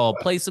basketball,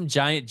 play some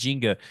giant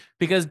Jenga,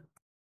 because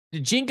the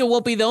Jenga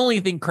won't be the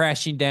only thing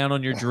crashing down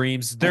on your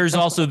dreams. There's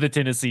also the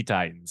Tennessee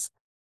Titans.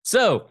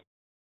 So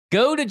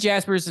go to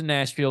Jaspers in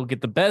Nashville,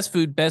 get the best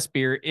food, best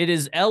beer. It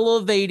is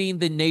elevating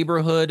the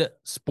neighborhood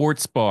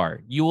sports bar.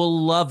 You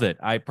will love it,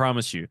 I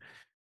promise you.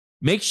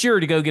 Make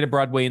sure to go get a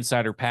Broadway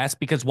Insider Pass,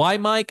 because why,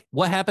 Mike?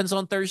 What happens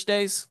on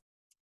Thursdays?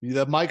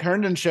 The Mike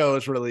Herndon show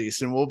is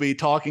released, and we'll be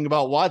talking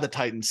about why the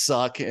Titans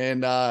suck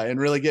and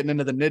really getting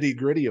into the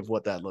nitty-gritty of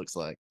what that looks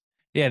like.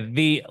 Yeah,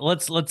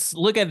 let's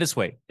look at it this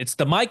way. It's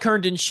the Mike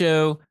Herndon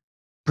show,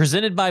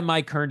 presented by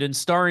Mike Herndon,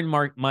 starring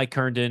Mike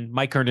Herndon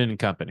and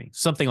Company,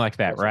 something like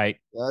that, right?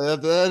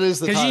 That is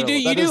the title.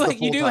 Because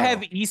you do title.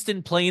 have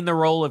Easton playing the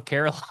role of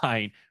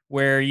Caroline,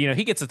 where, you know,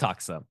 he gets to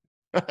talk some.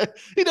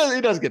 he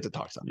does get to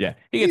talk some. Yeah,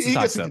 he gets to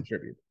talk some.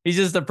 Contribute. He's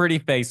just a pretty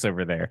face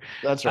over there.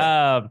 That's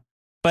right.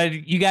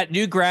 But you got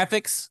new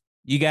graphics.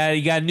 You got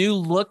a new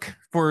look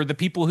for the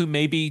people who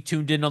maybe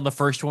tuned in on the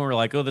first one. We're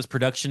like, oh, this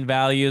production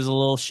value is a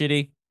little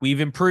shitty.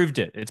 We've improved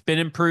it. It's been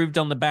improved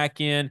on the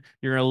back end.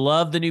 You're going to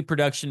love the new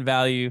production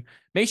value.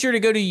 Make sure to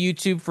go to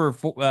YouTube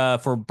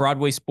for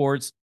Broadway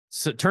Sports.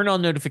 So turn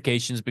on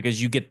notifications,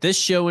 because you get this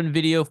show in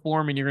video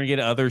form, and you're going to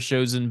get other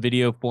shows in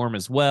video form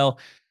as well.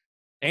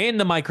 And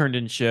the Mike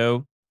Herndon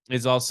show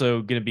is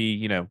also going to be,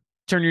 you know,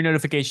 turn your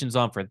notifications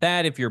on for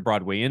that if you're a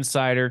Broadway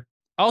insider.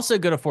 Also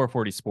go to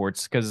 440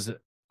 Sports, because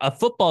a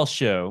football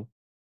show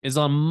is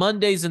on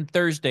Mondays and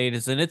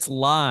Thursdays, and it's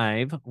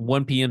live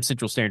 1 p.m.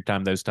 Central Standard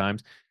Time those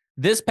times.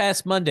 This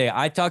past Monday,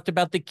 I talked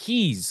about the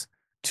keys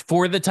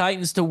for the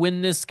Titans to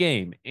win this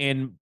game.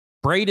 And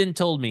Braden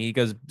told me, he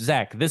goes,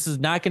 Zach, this is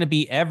not going to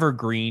be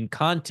evergreen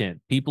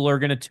content. People are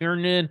going to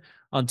turn in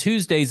on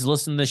Tuesdays,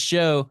 listen to the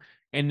show,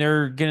 and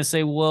they're going to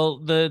say, well,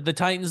 the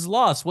Titans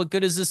lost. What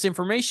good is this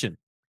information?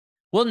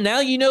 Well, now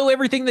you know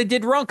everything they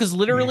did wrong, because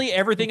literally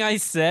everything I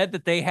said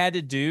that they had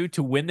to do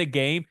to win the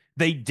game,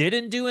 they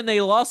didn't do, and they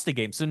lost the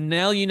game. So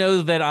now you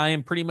know that I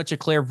am pretty much a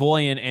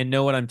clairvoyant and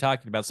know what I'm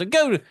talking about. So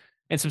go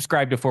and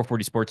subscribe to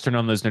 440 Sports. Turn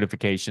on those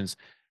notifications.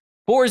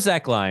 For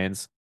Zach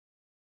Lyons.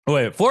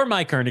 For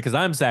Mike Herndon, because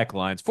I'm Zach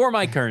Lyons. For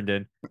Mike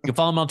Herndon. You can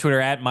follow him on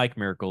Twitter at Mike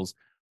Miracles.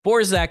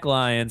 For Zach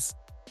Lyons.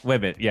 Wait a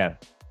minute.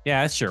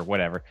 Yeah, sure.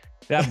 Whatever.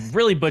 I'm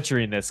really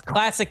butchering this.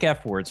 Classic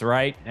F words,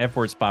 right? F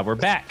word spot. We're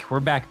back. We're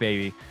back,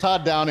 baby.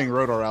 Todd Downing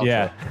wrote our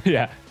outro.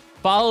 Yeah.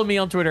 Follow me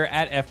on Twitter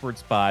at F word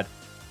spot.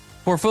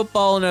 For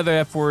football and other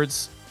F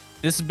words,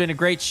 this has been a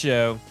great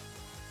show.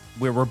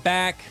 We're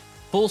back.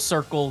 Full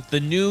circle, the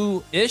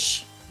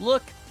new-ish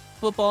look,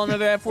 football and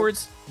other F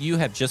words, you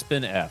have just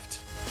been effed.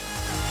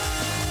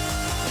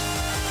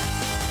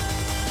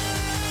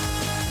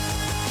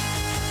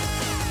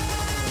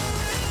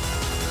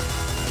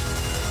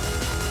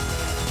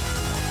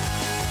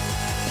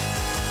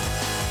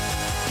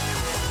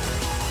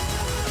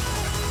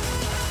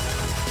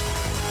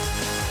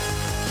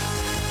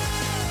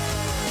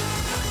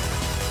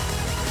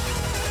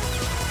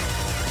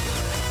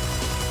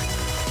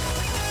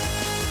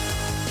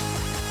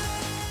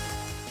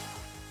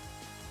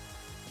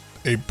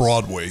 a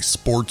Broadway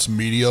sports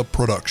media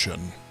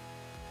production.